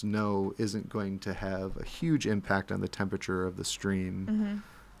 melting snow isn't going to have a huge impact on the temperature of the stream.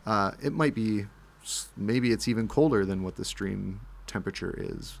 It might be, maybe it's even colder than what the stream temperature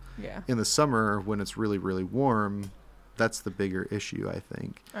is. Yeah. In the summer, when it's really, really warm, that's the bigger issue, I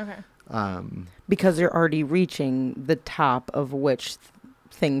think. Okay. Because you're already reaching the top of which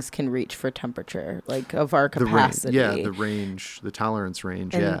things can reach for temperature, like of our capacity. The range, the tolerance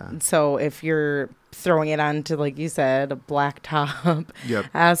range, and so if you're throwing it onto, like you said, a blacktop, Yep.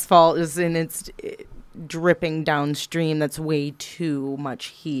 asphalt is in its dripping downstream, that's way too much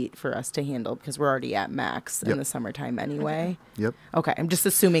heat for us to handle because we're already at max in the summertime anyway. Yep. Okay, I'm just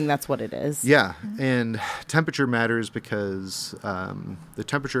assuming that's what it is. Yeah, and temperature matters because the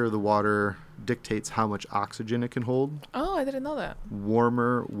temperature of the water dictates how much oxygen it can hold. Oh, I didn't know that.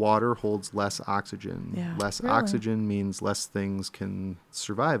 Warmer water holds less oxygen. Yeah. Less Really? oxygen means less things can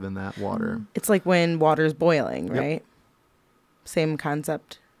survive in that water. It's like when water's boiling, Yep. right? Same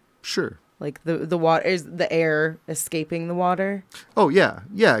concept. Sure. Like the water is the air escaping the water. Oh, yeah.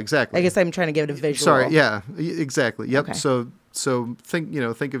 Yeah, exactly. I guess I'm trying to give it a visual. Sorry, yeah, exactly. Yep. Okay. So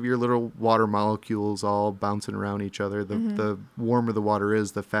think of your little water molecules all bouncing around each other. The warmer the water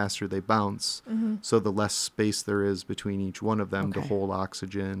is, the faster they bounce. So the less space there is between each one of them to Okay. hold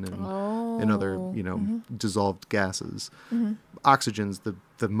oxygen and other dissolved gases. Oxygen's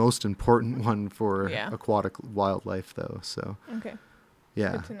the most important one for aquatic wildlife, though. So Okay.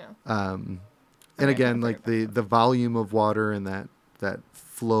 yeah. Good to know. And Right, again, I've like heard about the volume of water and that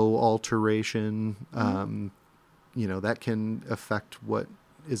flow alteration, that can affect what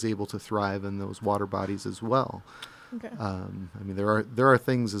is able to thrive in those water bodies as well. Okay. I mean, there are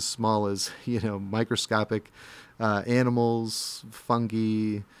things as small as microscopic animals,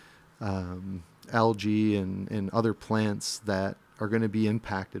 fungi, algae, and other plants that are going to be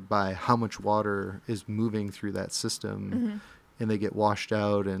impacted by how much water is moving through that system. And they get washed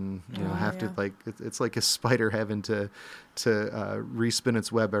out, and have to it's like a spider having to respin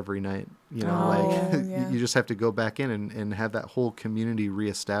its web every night. You just have to go back in and have that whole community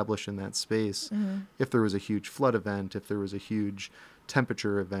reestablished in that space. If there was a huge flood event, if there was a huge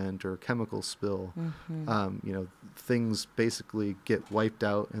temperature event or chemical spill, things basically get wiped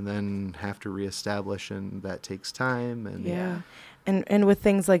out and then have to reestablish, and that takes time. And And with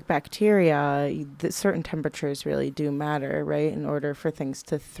things like bacteria, certain temperatures really do matter, right, in order for things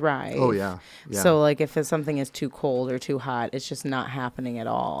to thrive. Oh, yeah. So, like, if something is too cold or too hot, it's just not happening at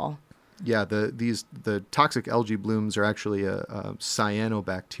all. Yeah, the toxic algae blooms are actually a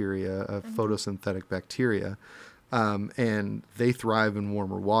cyanobacteria, a photosynthetic bacteria, and they thrive in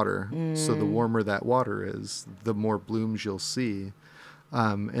warmer water. So the warmer that water is, the more blooms you'll see.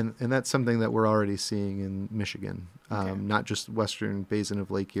 And that's something that we're already seeing in Michigan, not just western basin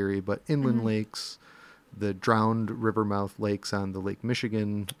of Lake Erie, but inland lakes, the drowned rivermouth lakes on the Lake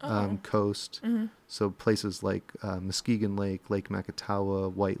Michigan coast. So places like Muskegon Lake, Lake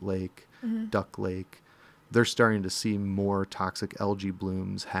Macatawa, White Lake, Duck Lake. They're starting to see more toxic algae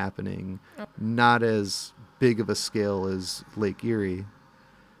blooms happening, not as big of a scale as Lake Erie.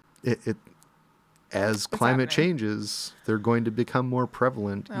 As climate changes, they're going to become more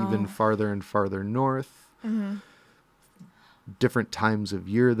prevalent even farther and farther north. Different times of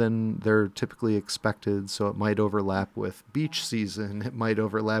year than they're typically expected. So it might overlap with beach season. It might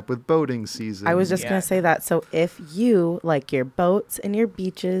overlap with boating season. I was just going to say that. So if you like your boats and your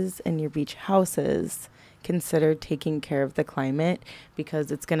beaches and your beach houses, consider taking care of the climate,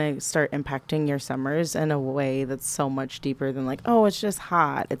 because it's going to start impacting your summers in a way that's so much deeper than like, oh, it's just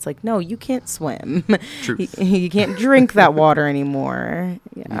hot. It's like, no, you can't swim. You can't drink that water anymore.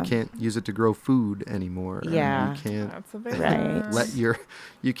 You can't use it to grow food anymore. Yeah. You can't That's a big one.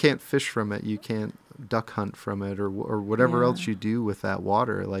 you can't fish from it. You can't duck hunt from it or whatever else you do with that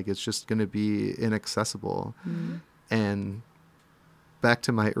water. Like, it's just going to be inaccessible. And back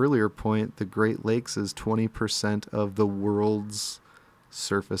to my earlier point, the Great Lakes is 20% of the world's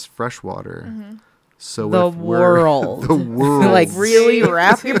surface freshwater. So the world. Like, really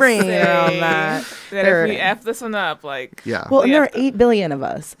wrap your brain around that. If we F this one up, like... Yeah. Well, and there are 8 billion of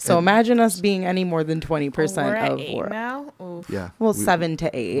us. So imagine us being any more than 20% we're at of 8 world. Now? Oof. Yeah. Well, 7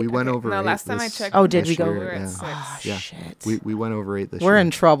 to 8. We went over 8 last time I checked... Oh, did we go? year, We were at 6. Yeah. Shit. We went over 8 this year. We're in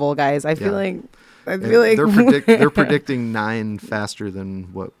trouble, guys. I feel like... they're predicting 9 faster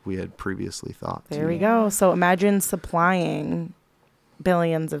than what we had previously thought. There we go. So imagine supplying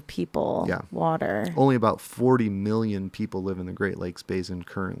billions of people water. Only about 40 million people live in the Great Lakes Basin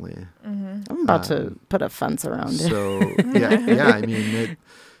currently. I'm about to put a fence around it. So I mean,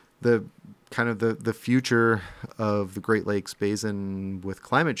 the kind of the future of the Great Lakes Basin with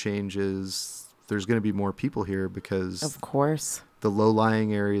climate change is there's going to be more people here because of course the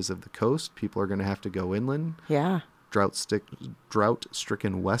low-lying areas of the coast, people are going to have to go inland. Yeah.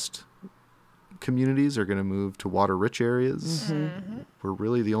 Drought-stricken west communities are going to move to water-rich areas. Mm-hmm. We're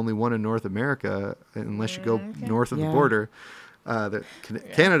really the only one in North America, unless you go north of the border.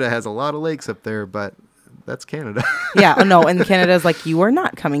 Canada has a lot of lakes up there, but that's Canada. Yeah, no, and Canada's like, you are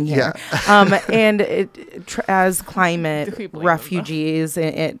not coming here. Yeah. And as climate refugees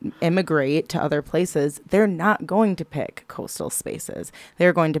immigrate to other places, they're not going to pick coastal spaces.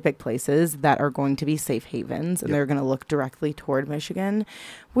 They're going to pick places that are going to be safe havens, and they're going to look directly toward Michigan,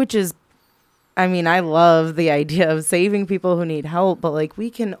 which is, I mean, I love the idea of saving people who need help, but like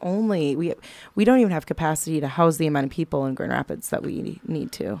we don't even have capacity to house the amount of people in Grand Rapids that we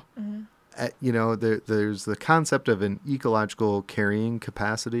need to. Mm-hmm. There's the concept of an ecological carrying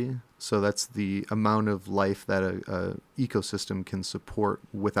capacity. So that's the amount of life that a ecosystem can support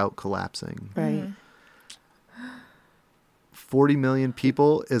without collapsing. Right. Mm-hmm. 40 million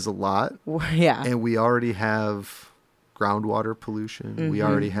people is a lot. Yeah. And we already have groundwater pollution. Mm-hmm. We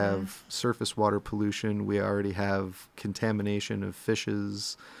already have surface water pollution. We already have contamination of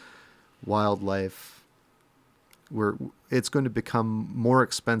fishes, wildlife. It's going to become more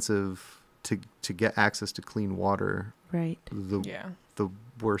expensive to get access to clean water. Right. The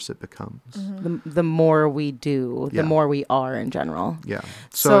worse it becomes. Mm-hmm. The more we do, the more we are in general. Yeah.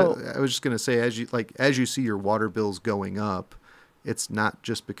 So I was just going to say, as you see your water bills going up, it's not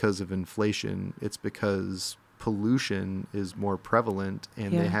just because of inflation. It's because pollution is more prevalent,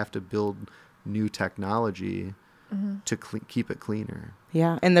 and they have to build new technology to keep it cleaner.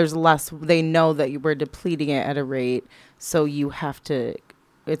 Yeah. And there's less, they know that you were depleting it at a rate, so you have to,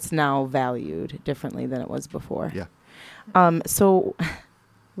 it's now valued differently than it was before. Yeah. So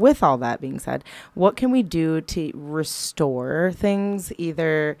with all that being said, what can we do to restore things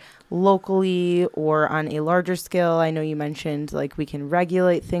either locally or on a larger scale? I know you mentioned like we can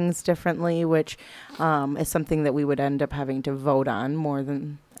regulate things differently, which is something that we would end up having to vote on more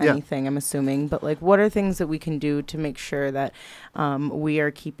than anything, I'm assuming. But like, what are things that we can do to make sure that we are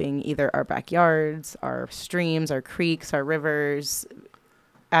keeping either our backyards, our streams, our creeks, our rivers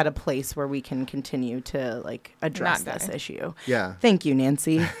at a place where we can continue to like address this issue? Yeah. Thank you,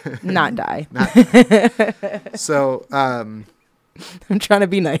 Nancy. Not die. So, I'm trying to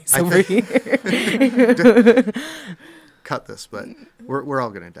be nice over here. Cut this, but we're all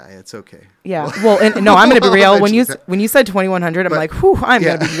gonna die. It's okay. Yeah. Well, no, I'm gonna be real. When you said 2100, I'm like, whew, I'm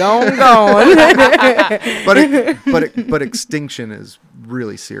gonna be going. But extinction is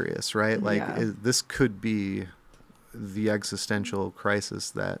really serious, right? Like this could be the existential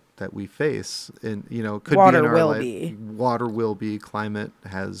crisis that we face, and could water be in our life. Water will be. Climate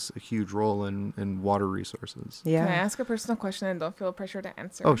has a huge role in water resources. Yeah. Can I ask a personal question and don't feel pressure to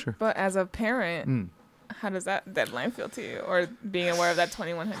answer? Oh, sure. But as a parent, how does that deadline feel to you, or being aware of that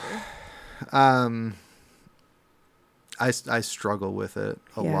 2100? I struggle with it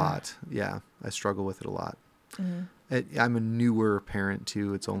a lot. Yeah, I struggle with it a lot. Mm-hmm. I'm a newer parent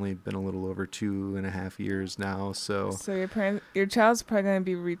too. It's only been a little over 2.5 years now. So your child's probably going to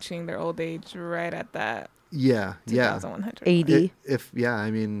be reaching their old age right at that. Yeah. 2100. 80.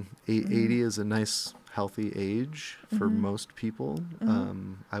 80 is a nice, healthy age for most people.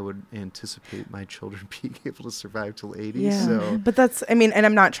 I would anticipate my children being able to survive till 80. Yeah. So, but that's, and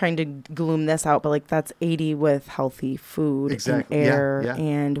I'm not trying to gloom this out, but like that's 80 with healthy food and air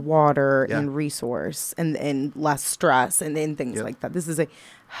and water and resource and less stress and things like that. This is a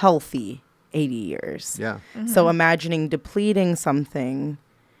healthy 80 years. Yeah. Mm-hmm. So imagining depleting something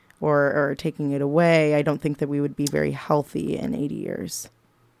or taking it away, I don't think that we would be very healthy in 80 years.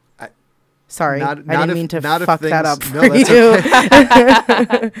 Sorry, I didn't mean to fuck that up for you.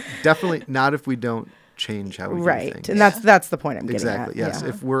 Definitely not if we don't change how we do things. And that's the point I'm getting at. Exactly, yes. Yeah.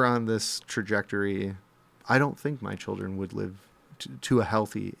 If we're on this trajectory, I don't think my children would live to a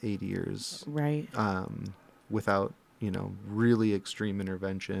healthy 80 years. Right. Without, really extreme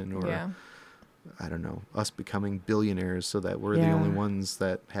intervention or, I don't know, us becoming billionaires so that we're the only ones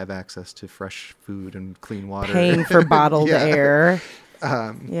that have access to fresh food and clean water. Paying for bottled air.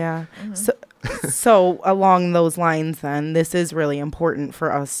 So along those lines, then, this is really important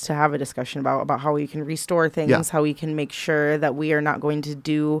for us to have a discussion about how we can restore things, how we can make sure that we are not going to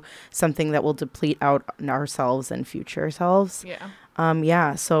do something that will deplete out ourselves and future selves. So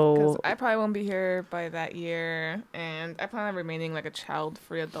because I probably won't be here by that year, and I plan on remaining like a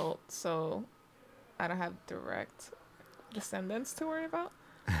child-free adult, so I don't have direct descendants to worry about.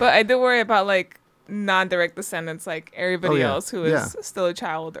 But I do worry about like non-direct descendants, like everybody else who is still a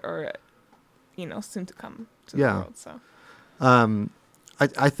child or soon to come to the world. So,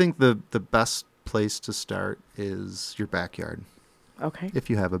 I think the best place to start is your backyard. Okay. If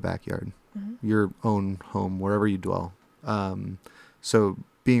you have a backyard, your own home, wherever you dwell. So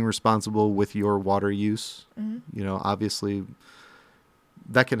being responsible with your water use, obviously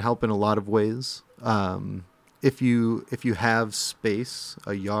that can help in a lot of ways. If you have space,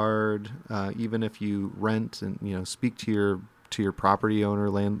 a yard, even if you rent and, speak to your property owner,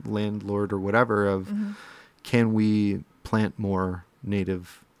 landlord or whatever of, can we plant more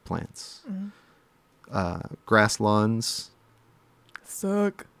native plants? Grass lawns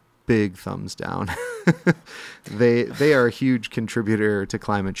suck. Big thumbs down. They are a huge contributor to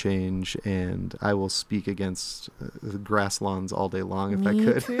climate change, and I will speak against grass lawns all day long if I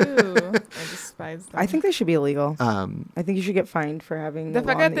could. Me too. I despise them. I think they should be illegal. I think you should get fined for having the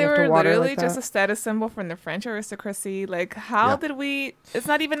fact that they were literally just a status symbol from the French aristocracy. Like, how did we? It's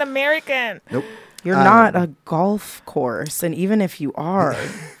not even American. Nope. You're not a golf course, and even if you are,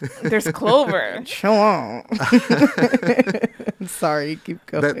 there's clover. Chill out. Sorry, keep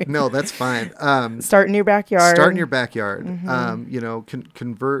going. No, that's fine. Start in your backyard.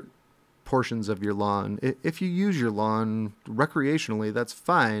 Convert portions of your lawn. If you use your lawn recreationally, that's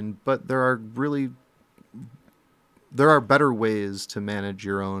fine. But there are better ways to manage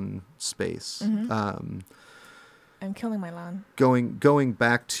your own space. I'm killing my lawn. Going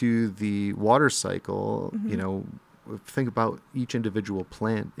back to the water cycle, think about each individual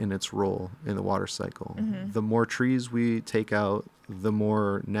plant in its role in the water cycle. The more trees we take out, the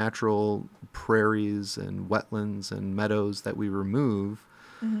more natural prairies and wetlands and meadows that we remove,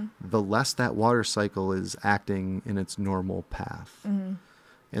 the less that water cycle is acting in its normal path.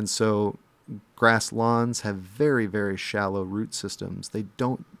 And so grass lawns have very, very shallow root systems. They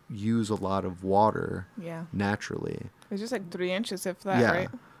don't use a lot of water naturally. It's just like 3 inches, if that, right?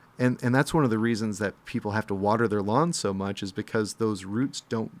 And that's one of the reasons that people have to water their lawns so much, is because those roots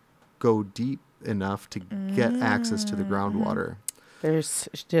don't go deep enough to get access to the groundwater. They're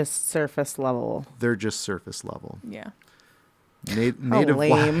just surface level. They're just surface level. Yeah.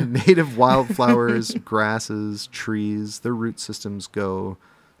 Native wildflowers, grasses, trees, their root systems go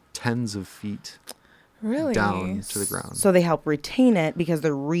tens of feet down to the ground. So they help retain it because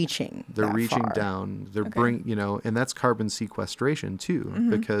they're reaching. They're reaching far. down. They're and that's carbon sequestration too,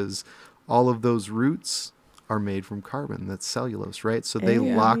 because all of those roots are made from carbon. That's cellulose, right? So they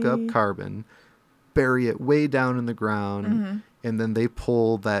lock up carbon, bury it way down in the ground, and then they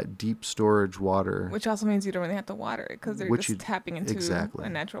pull that deep storage water. Which also means you don't really have to water it, because they're just tapping into a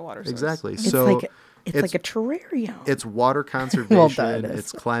natural water source. Exactly. It's like a terrarium. It's water conservation.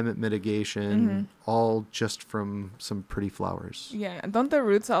 It's climate mitigation, all just from some pretty flowers. Yeah. And don't the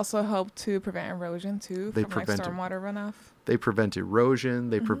roots also help to prevent erosion too, from stormwater runoff? They prevent erosion.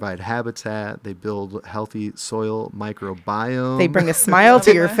 They provide habitat. They build healthy soil microbiome. They bring a smile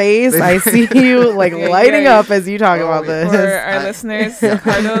to your face. I see you lighting up as you talk about this. For our listeners,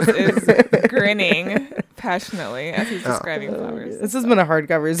 Carlos is grinning passionately as he's describing flowers. This has been a hard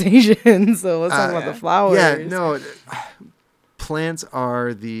conversation, so let's talk about the flowers. Yeah, no. Plants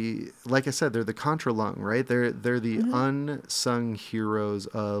are like I said, they're the contralung, right? They're the unsung heroes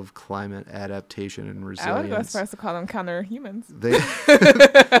of climate adaptation and resilience. I would go as far as to call them counter humans.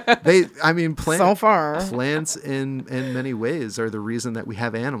 Plants in many ways are the reason that we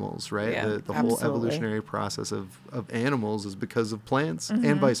have animals, right? Yeah, the whole evolutionary process of animals is because of plants,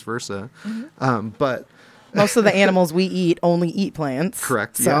 and vice versa. But most of the animals we eat only eat plants.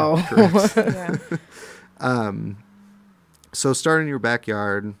 Correct. So. Yeah, correct. So start in your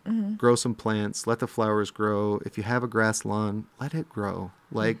backyard, grow some plants, let the flowers grow. If you have a grass lawn, let it grow.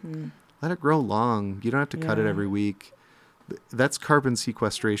 Let it grow long. You don't have to cut it every week. That's carbon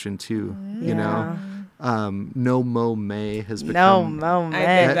sequestration too, you know. No mow May has become... No mow May.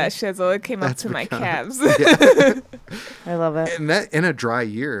 I think that shizzle came up to my calves. I love it. And that in a dry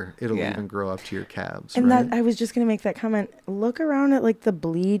year, it'll even grow up to your calves, and right? that I was just going to make that comment. Look around at the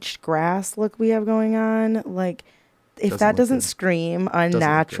bleached grass look we have going on. If that doesn't scream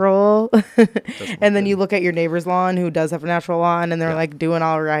unnatural, and then you look at your neighbor's lawn who does have a natural lawn and they're doing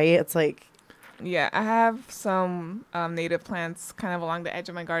all right, it's like... Yeah, I have some native plants kind of along the edge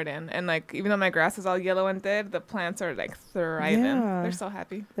of my garden. And even though my grass is all yellow and dead, the plants are thriving. Yeah. They're so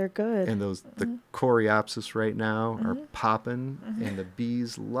happy. They're good. And the coreopsis right now are popping, and the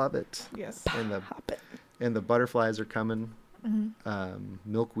bees love it. Yes. And the butterflies are coming.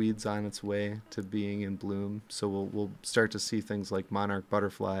 Milkweed's on its way to being in bloom, so we'll start to see things like monarch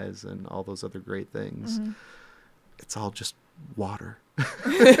butterflies and all those other great things. It's all just water.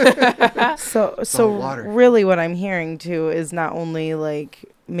 So water. Really what I'm hearing too is not only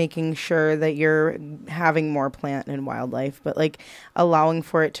making sure that you're having more plant and wildlife, but like allowing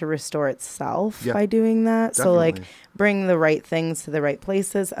for it to restore itself by doing that. Definitely. So like bring the right things to the right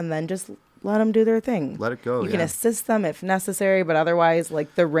places and then just let them do their thing. Let it go. You can assist them if necessary, but otherwise,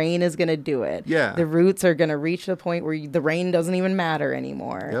 like the rain is going to do it. Yeah. The roots are going to reach the point where the rain doesn't even matter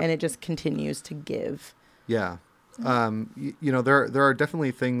anymore, and it just continues to give. Yeah. There are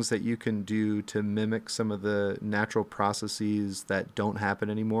definitely things that you can do to mimic some of the natural processes that don't happen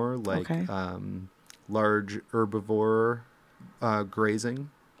anymore, like large herbivore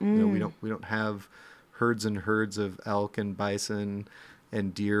grazing. We don't have herds and herds of elk and bison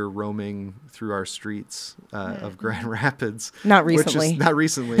and deer roaming through our streets of Grand Rapids. Not recently. Not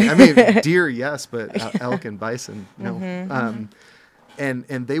recently. I mean, deer, yes, but elk and bison, no.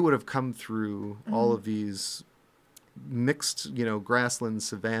 And they would have come through all of these mixed, grasslands,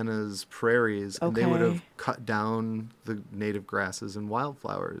 savannas, prairies, and they would have cut down the native grasses and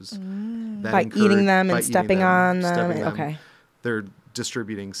wildflowers. By eating them and stepping on them. Okay. They're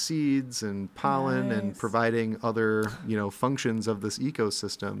distributing seeds and pollen and providing other, functions of this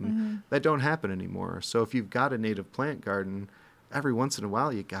ecosystem that don't happen anymore. So if you've got a native plant garden, every once in a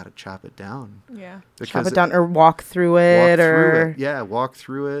while you got to chop it down. Yeah. Chop it down or walk through it. Yeah, walk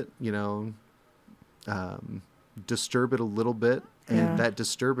through it, disturb it a little bit, and that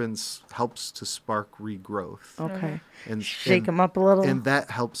disturbance helps to spark regrowth. Okay. And shake them up a little. And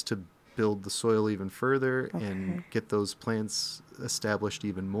that helps to build the soil even further and get those plants established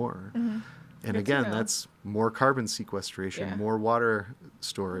even more. And again, that's more carbon sequestration, more water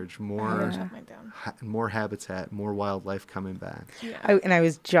storage, more habitat, more wildlife coming back. I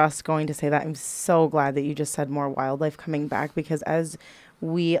was just going to say that. I'm so glad that you just said more wildlife coming back, because as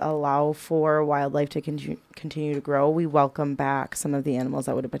we allow for wildlife to continue to grow, we welcome back some of the animals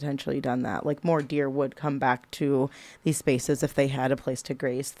that would have potentially done that. Like more deer would come back to these spaces if they had a place to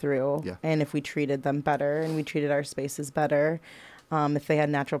graze through. Yeah. And if we treated them better and we treated our spaces better, if they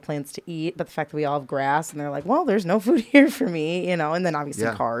had natural plants to eat. But the fact that we all have grass and they're like, well, there's no food here for me, and then obviously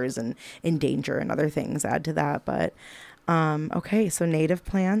cars and in danger and other things add to that. But okay, so native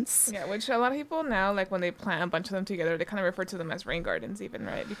plants. Yeah, which a lot of people now, like when they plant a bunch of them together, they kind of refer to them as rain gardens even,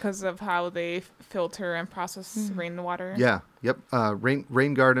 right? Because of how they filter and process rainwater. Yeah, yep.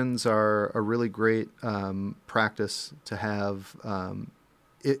 Rain gardens are a really great practice to have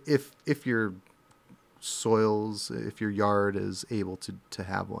if your soils, if your yard is able to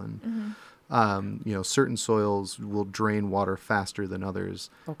have one. Certain soils will drain water faster than others.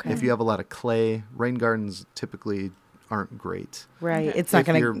 Okay. If you have a lot of clay, rain gardens typically aren't great. Right. Okay. It's not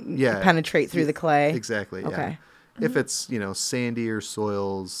going to penetrate through the clay. Exactly. Okay. Yeah. If it's, sandier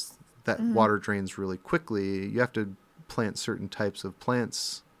soils that water drains really quickly, you have to plant certain types of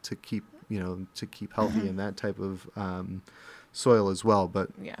plants to keep healthy in that type of soil as well.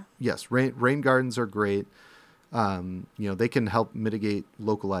 But yes, rain gardens are great. They can help mitigate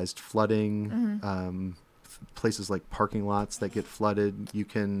localized flooding. Places like parking lots that get flooded, you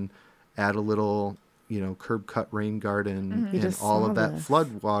can add a little curb cut rain garden, and all of that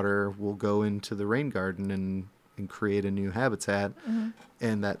flood water will go into the rain garden and create a new habitat.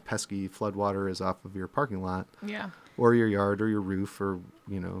 And that pesky flood water is off of your parking lot, or your yard or your roof, or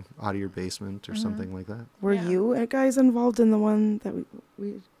out of your basement or something like that. Were you guys involved in the one that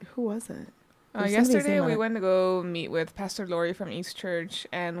we who was it? Yesterday we went to go meet with Pastor Lori from East Church,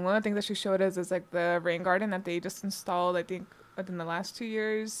 and one of the things that she showed us is like the rain garden that they just installed, I think, within the last 2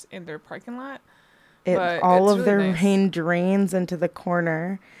 years in their parking lot. All of their rain drains into the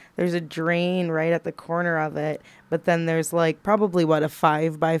corner. There's a drain right at the corner of it, but then there's like probably a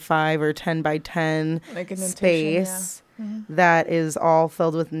 5x5 or 10x10 like space that is all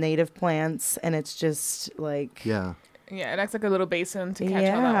filled with native plants, and it's just like it acts like a little basin to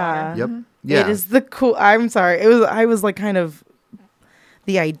catch all that water. Yep. Yeah. It is the cool. I'm sorry. I was like kind of.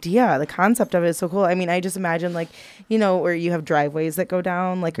 The concept of it is so cool. I mean, I just imagine like, where you have driveways that go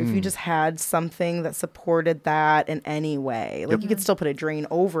down, like if you just had something that supported that in any way, like you could still put a drain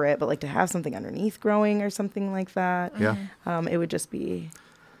over it, but like to have something underneath growing or something like that, it would just be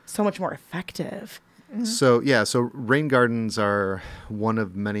so much more effective. So rain gardens are one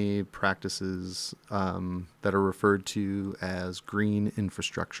of many practices that are referred to as green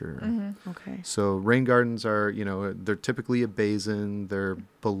infrastructure. Okay. So rain gardens are, they're typically a basin. They're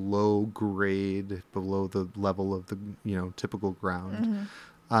below grade, below the level of the, typical ground.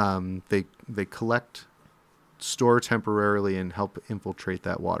 They collect, store temporarily, and help infiltrate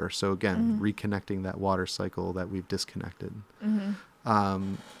that water. So again, reconnecting that water cycle that we've disconnected.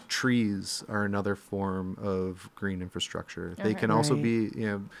 Trees are another form of green infrastructure. They can also be,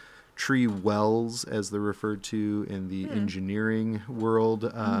 tree wells, as they're referred to in the engineering world.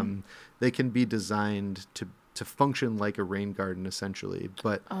 They can be designed to function like a rain garden, essentially.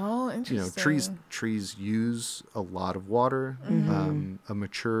 But trees use a lot of water. A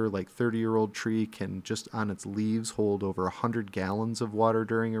mature, like 30-year-old tree can just on its leaves hold over 100 gallons of water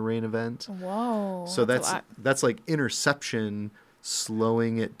during a rain event. Whoa! So that's like interception,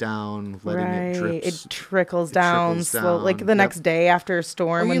 slowing it down, letting it drip. It trickles down slow, like the next day after a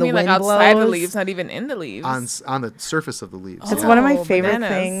storm when you the mean wind like blows. outside the leaves, not even in the leaves? On the surface of the leaves. It's one of my Oh, favorite bananas.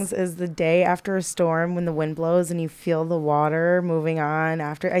 things is the day after a storm when the wind blows and you feel the water moving on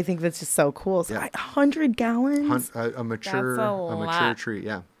after. I think that's just so cool. So 100 gallons? A mature tree,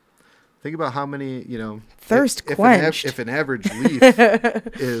 yeah. Think about how many, Thirst quenched. If an average leaf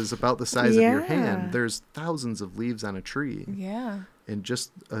is about the size of your hand, there's thousands of leaves on a tree. Yeah. And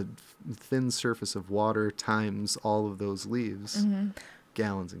just a thin surface of water times all of those leaves,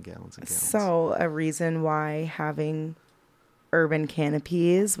 gallons and gallons and gallons. So a reason why having urban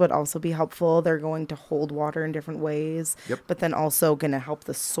canopies would also be helpful. They're going to hold water in different ways, but then also going to help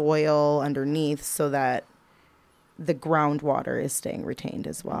the soil underneath so that the groundwater is staying retained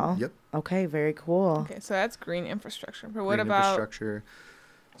as well. Yep. Okay, very cool. Okay, so that's green infrastructure. But what green about infrastructure?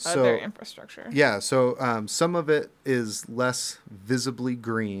 other infrastructure? Yeah, so some of it is less visibly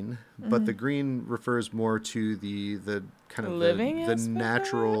green, but the green refers more to the kind of Living the aspect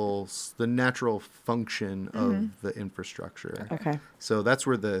natural function of the infrastructure. Okay. So that's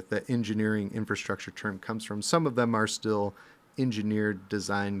where the engineering infrastructure term comes from. Some of them are still engineered,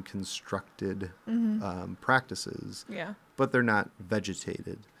 designed, constructed practices, but they're not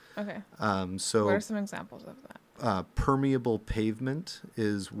vegetated. Okay. So what are some examples of that? Permeable pavement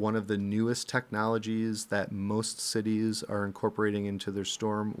is one of the newest technologies that most cities are incorporating into their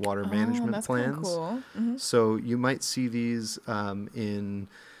storm water management that's plans. Cool. Mm-hmm. So you might see these in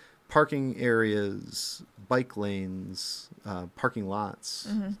parking areas, bike lanes, parking lots,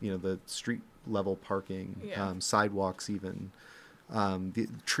 the street level parking, sidewalks even. The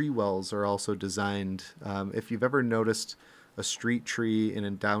tree wells are also designed. If you've ever noticed a street tree in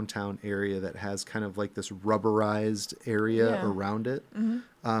a downtown area that has kind of like this rubberized area around it,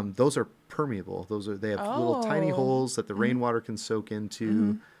 those are permeable. They have little tiny holes that the rainwater can soak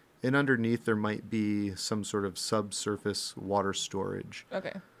into, and underneath there might be some sort of subsurface water storage.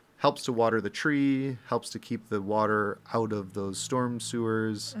 Okay. Helps to water the tree, helps to keep the water out of those storm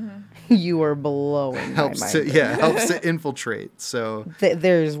sewers. You are blowing helps my mind. Helps to infiltrate. So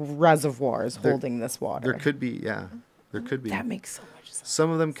there's reservoirs holding this water. There could be, there could be. That makes so much sense. Some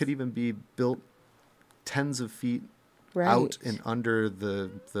of them could even be built tens of feet out and under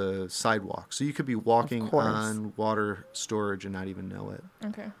the sidewalk. So you could be walking on water storage and not even know it.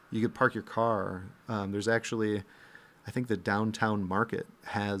 Okay. You could park your car. There's actually, I think the downtown market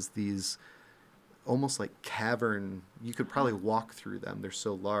has these almost like cavern. You could probably walk through them. They're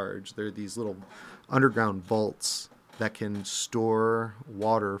so large. They're these little underground vaults that can store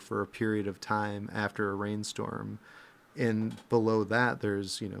water for a period of time after a rainstorm. And below that,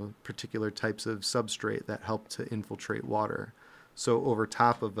 there's, particular types of substrate that help to infiltrate water. So over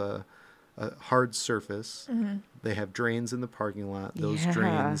top of a hard surface, they have drains in the parking lot. Those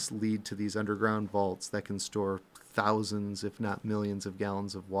drains lead to these underground vaults that can store thousands, if not millions of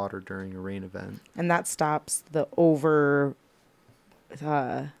gallons of water during a rain event. And that stops the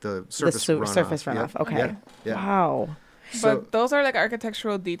surface runoff. Okay. Yeah. Wow. But those are like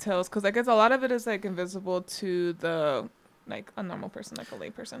architectural details because I guess a lot of it is like invisible to the a normal person, like a lay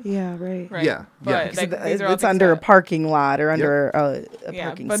person. Yeah, right. Yeah, but it's under a parking lot or under a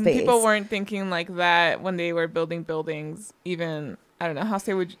parking but space. People weren't thinking like that when they were building buildings. Even I don't know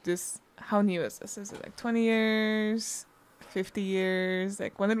how new is this? Is it like 20 years, 50 years?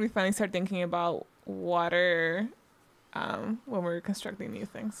 Like when did we finally start thinking about water when we were constructing new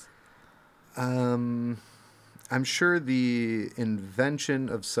things? I'm sure the invention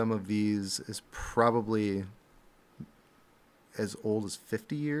of some of these is probably as old as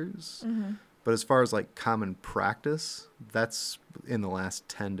 50 years. But as far as like common practice, that's in the last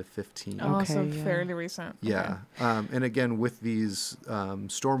 10 to 15. Fairly recent. Yeah. Okay. And again, with these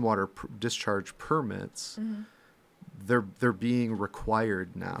stormwater discharge permits, they're being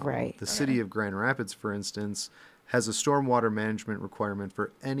required now. Right. The city of Grand Rapids, for instance, has a stormwater management requirement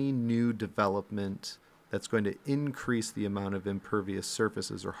for any new development that's going to increase the amount of impervious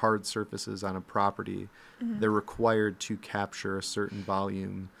surfaces or hard surfaces on a property. They're required to capture a certain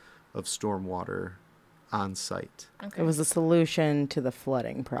volume of stormwater on site. Okay. It was a solution to the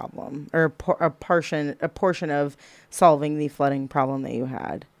flooding problem, or a portion of solving the flooding problem that you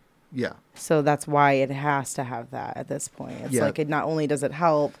had. Yeah. So that's why it has to have that at this point. It's Yeah. like it not only does it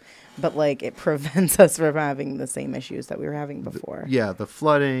help, but like it prevents us from having the same issues that we were having before. The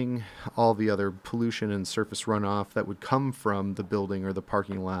flooding, all the other pollution and surface runoff that would come from the building or the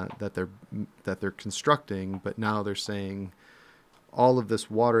parking lot that they're constructing, but now they're saying all of this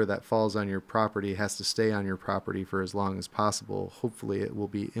water that falls on your property has to stay on your property for as long as possible. Hopefully it will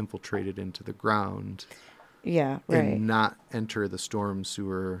be infiltrated into the ground. Yeah, right. And not enter the storm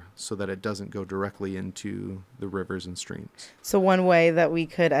sewer so that it doesn't go directly into the rivers and streams. So one way that we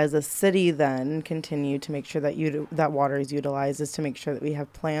could, as a city, then continue to make sure that that water is utilized is to make sure that we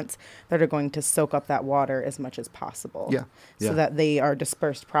have plants that are going to soak up that water as much as possible. Yeah. So that they are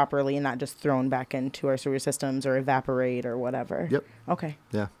dispersed properly and not just thrown back into our sewer systems or evaporate or whatever. Yep. Okay.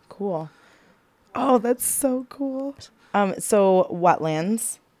 Yeah. Cool. Oh, that's so cool. So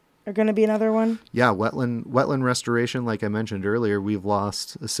wetlands are going to be another one. Yeah, wetland restoration, like I mentioned earlier, we've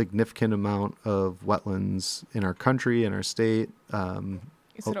lost a significant amount of wetlands in our country, in our state. You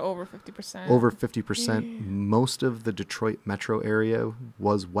said over 50%. Over 50%. Most of the Detroit metro area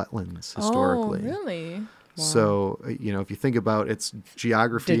was wetlands historically. Oh, really? Wow. So, if you think about its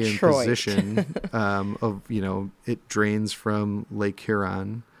geography Detroit. and position it drains from Lake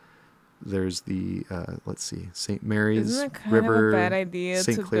Huron. There's the, St. Mary's Isn't it kind River. of a bad idea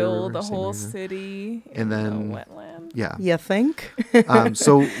St. to Clair build River, a St. whole Mary's River. city And in then- a wetland? Yeah. You think?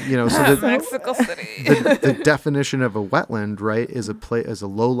 So Mexico City. the definition of a wetland, right, is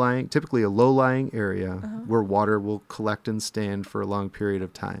typically a low-lying area where water will collect and stand for a long period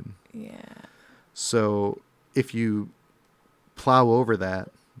of time. Yeah. So if you plow over that,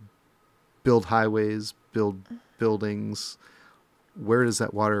 build highways, build buildings, where does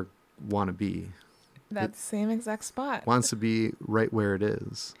that water want to be? That same exact spot. Wants to be right where it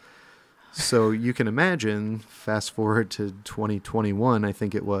is. So you can imagine, fast forward to 2021, I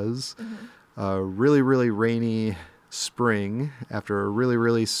think it was, a really, really rainy spring after a really,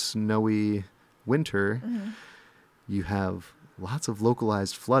 really snowy winter. You have lots of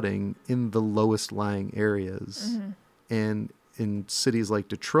localized flooding in the lowest lying areas. And in cities like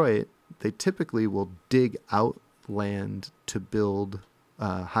Detroit, they typically will dig out land to build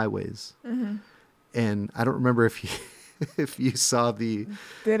highways. And I don't remember if you saw the...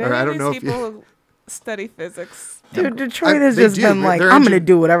 Did or I any don't of know these if you- people study physics? Dude, Detroit has they just do. been like, They're I'm going to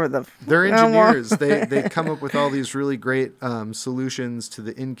do whatever the... They're I want." engineers. They come up with all these really great solutions to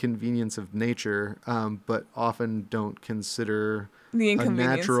the inconvenience of nature, but often don't consider The a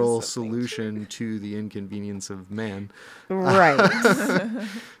inconveniences natural of solution to the inconvenience of man. Right.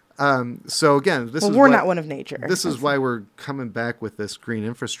 So again, this Well, is we're why- not one of nature. This is why we're coming back with this green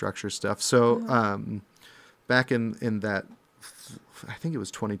infrastructure stuff. So back in that, I think it was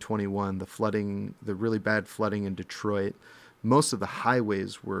 2021, the really bad flooding in Detroit, most of the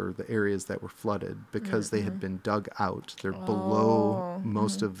highways were the areas that were flooded because they had been dug out. They're below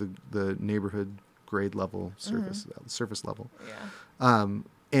most of the neighborhood grade level, surface level. Yeah.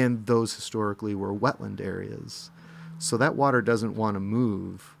 And those historically were wetland areas. So that water doesn't want to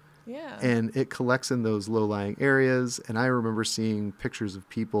move. Yeah. And it collects in those low-lying areas. And I remember seeing pictures of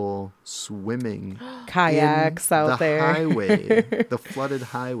people swimming Kayaks in out the there. highway, the flooded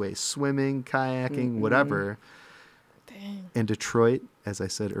highway, swimming, kayaking, whatever. Dang. And Detroit, as I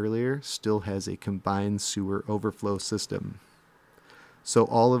said earlier, still has a combined sewer overflow system. So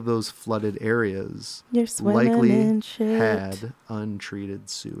all of those flooded areas You're swimming likely in shit. had untreated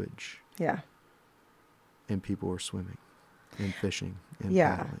sewage. Yeah. And people were swimming and fishing and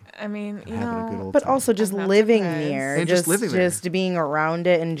Yeah. paddling. I mean, and you having a good know, old But time. also just I'm not living surprised. near, And just living there. just being around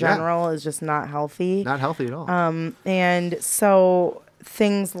it in general is just not healthy. Not healthy at all. And so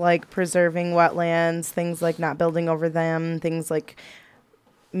things like preserving wetlands, things like not building over them, things like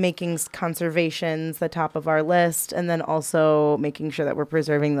making conservations the top of our list, and then also making sure that we're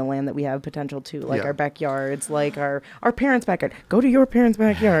preserving the land that we have potential to, like Yeah. our backyards, like our parents' backyard. Go to your parents'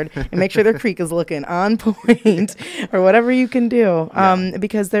 backyard and make sure their creek is looking on point or whatever you can do.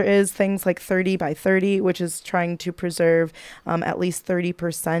 Because there is things like 30 by 30, which is trying to preserve at least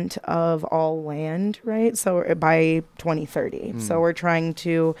 30% of all land, right? So by 2030. So we're trying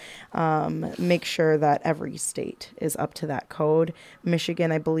to make sure that every state is up to that code.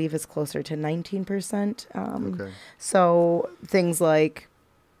 Michigan, I believe, is closer to 19%. Okay. So things like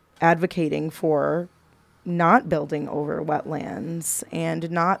advocating for not building over wetlands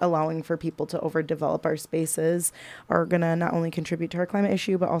and not allowing for people to overdevelop our spaces are going to not only contribute to our climate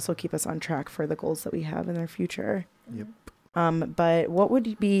issue, but also keep us on track for the goals that we have in our future. Yep. But what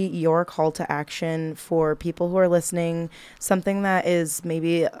would be your call to action for people who are listening? Something that is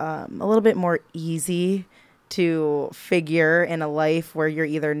maybe a little bit more easy to figure in a life where you're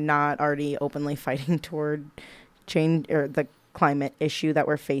either not already openly fighting toward change or the climate issue that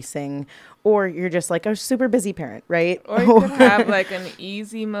we're facing, or you're just like a super busy parent, right? Or you could have like an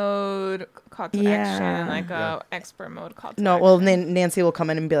easy mode call to action and like a expert mode call to action. Well, then Nancy will come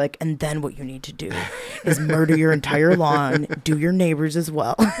in and be like, and then what you need to do is murder your entire lawn, do your neighbors as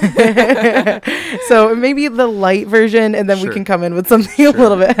well. So maybe the light version, and then we can come in with something a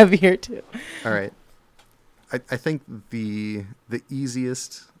little bit heavier too. All right. I think the easy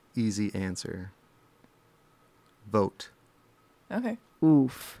answer, vote. Okay.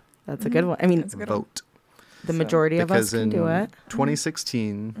 Oof. That's a good one. I mean, vote. The majority of us can do it.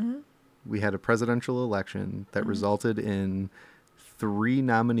 2016, we had a presidential election that resulted in 3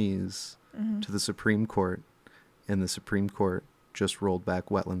 nominees to the Supreme Court, and the Supreme Court just rolled back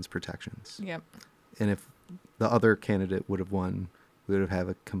wetlands protections. Yep. And if the other candidate would have won, we would have had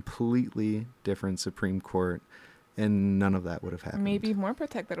a completely different Supreme Court, and none of that would have happened. Maybe more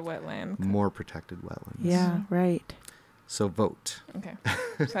protected wetland. More protected wetlands. Yeah, right. So vote. Okay.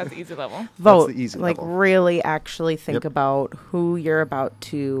 So that's the easy level. Vote. That's the easy like level. Really actually think about who you're about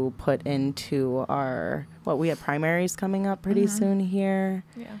to put into our, we have primaries coming up pretty soon here.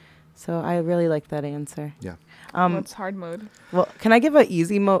 Yeah. So I really like that answer. Yeah. What's hard mode? Well, can I give an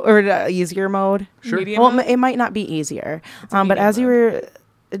easy mode or easier mode? Sure. Medium Well, mode? it might not be easier. But medium as you mode. were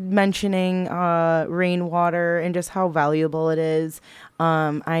mentioning rainwater and just how valuable it is,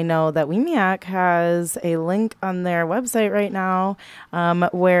 I know that WEMIAC has a link on their website right now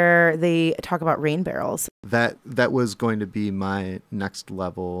where they talk about rain barrels. That was going to be my next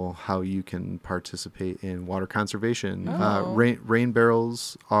level, how you can participate in water conservation. Oh. Rain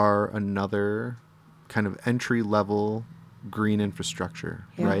barrels are another kind of entry-level green infrastructure,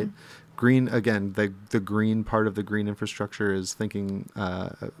 right? Green, again, the green part of the green infrastructure is thinking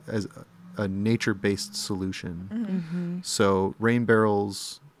as a nature-based solution. So rain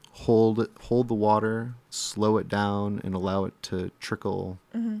barrels hold the water, slow it down, and allow it to trickle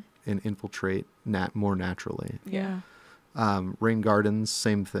and infiltrate more naturally. Yeah. Rain gardens,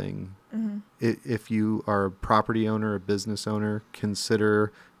 same thing. If you are a property owner, a business owner,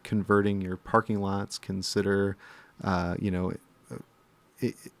 consider converting your parking lots. Consider,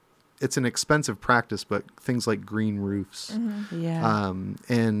 it's an expensive practice, but things like green roofs.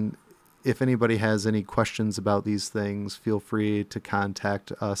 And if anybody has any questions about these things, feel free to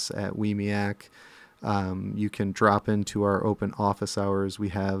contact us at WEMIAC. You can drop into our open office hours. We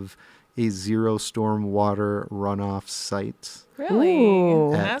have a zero storm water runoff site. Really?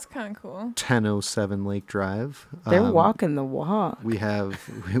 Ooh. That's kind of cool. 1007 Lake Drive. They're walking the walk.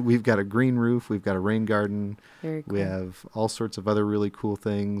 We've got a green roof. We've got a rain garden. Very cool. We have all sorts of other really cool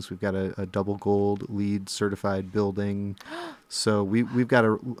things. We've got a double gold LEED certified building. So we've got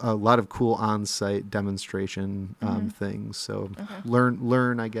a lot of cool on-site demonstration things. So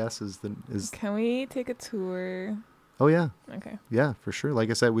learn, I guess, is. Can we take a tour? Oh yeah. Okay. Yeah, for sure. Like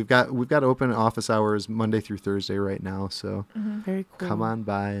I said, we've got open office hours Monday through Thursday right now. So Very cool. come on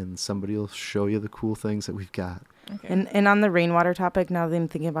by and somebody will show you the cool things that we've got. Okay. And on the rainwater topic, now that I'm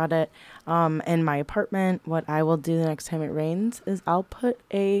thinking about it, in my apartment, what I will do the next time it rains is I'll put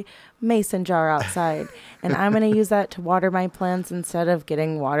a mason jar outside, and I'm going to use that to water my plants instead of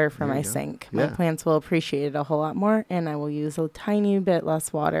getting water from There my you go. sink. Yeah. My plants will appreciate it a whole lot more, and I will use a tiny bit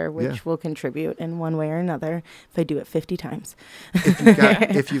less water, which will contribute in one way or another if I do it 50 times.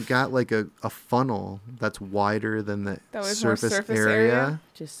 If you've got like a funnel that's wider than the surface area,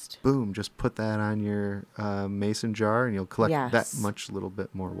 Just put that on your mason jar and you'll collect that Yes. much little bit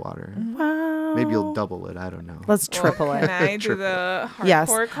more water. wow. Maybe you'll double it. I don't know. Let's triple Can it. I do Triple the hardcore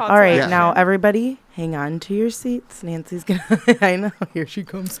Yes. call All right, to now action? everybody, hang on to your seats. Nancy's gonna. I know. Here she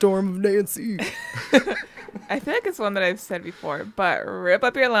comes, storm of Nancy. I feel like it's one that I've said before, but rip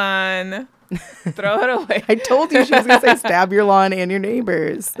up your lawn, throw it away. I told you she was gonna say stab your lawn and your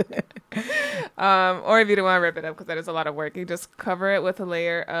neighbors. Or if you don't want to rip it up, because that is a lot of work, you just cover it with a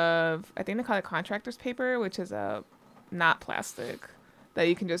layer of, I think they call it contractor's paper, which is not plastic, that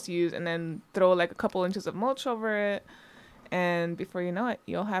you can just use, and then throw like a couple inches of mulch over it. And before you know it,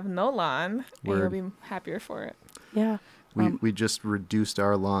 you'll have no lawn, and you'll be happier for it. Yeah. We just reduced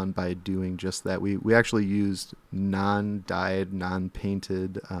our lawn by doing just that. We actually used non-dyed,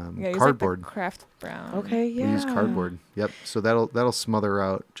 non-painted Yeah, cardboard. Like the craft brown. Okay. Yeah. We use cardboard. Yep. So that'll smother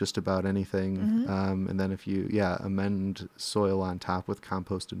out just about anything. Mm-hmm. And then if you amend soil on top with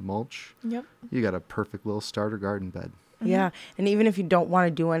composted mulch, Yep. you got a perfect little starter garden bed. Yeah. And even if you don't want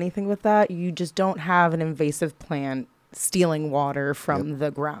to do anything with that, you just don't have an invasive plant stealing water from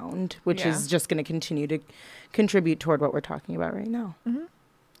the ground, which is just going to continue to contribute toward what we're talking about right now. Mm-hmm.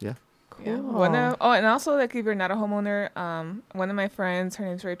 Yeah. Yeah. Cool. And also, like, if you're not a homeowner, one of my friends, her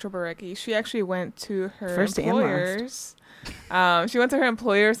name's Rachel Barecki, she actually went to her First employers. She went to her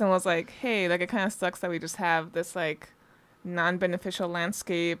employers and was like, hey, like, it kind of sucks that we just have this, like, non-beneficial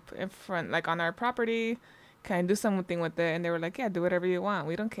landscape in front, like, on our property. Can I do something with it? And they were like, yeah, do whatever you want.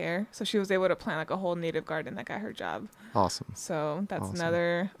 We don't care. So she was able to plant, like, a whole native garden that got her job. Awesome. So that's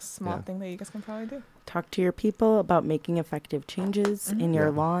another small thing that you guys can probably do. Talk to your people about making effective changes in your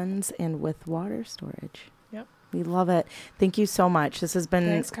lawns and with water storage. Yep. We love it. Thank you so much. This has been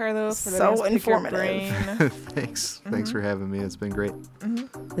Thanks, Carlos, for so informative. Thanks. Thanks for having me. It's been great.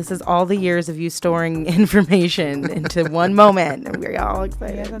 This is all the years of you storing information into one moment, and we're all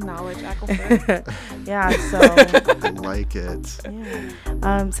excited. Yeah, the knowledge aquifer. Yeah, so I like it.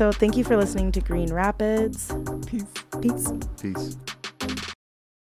 yeah. So thank you for listening to Green Rapids. Peace. Peace. Peace.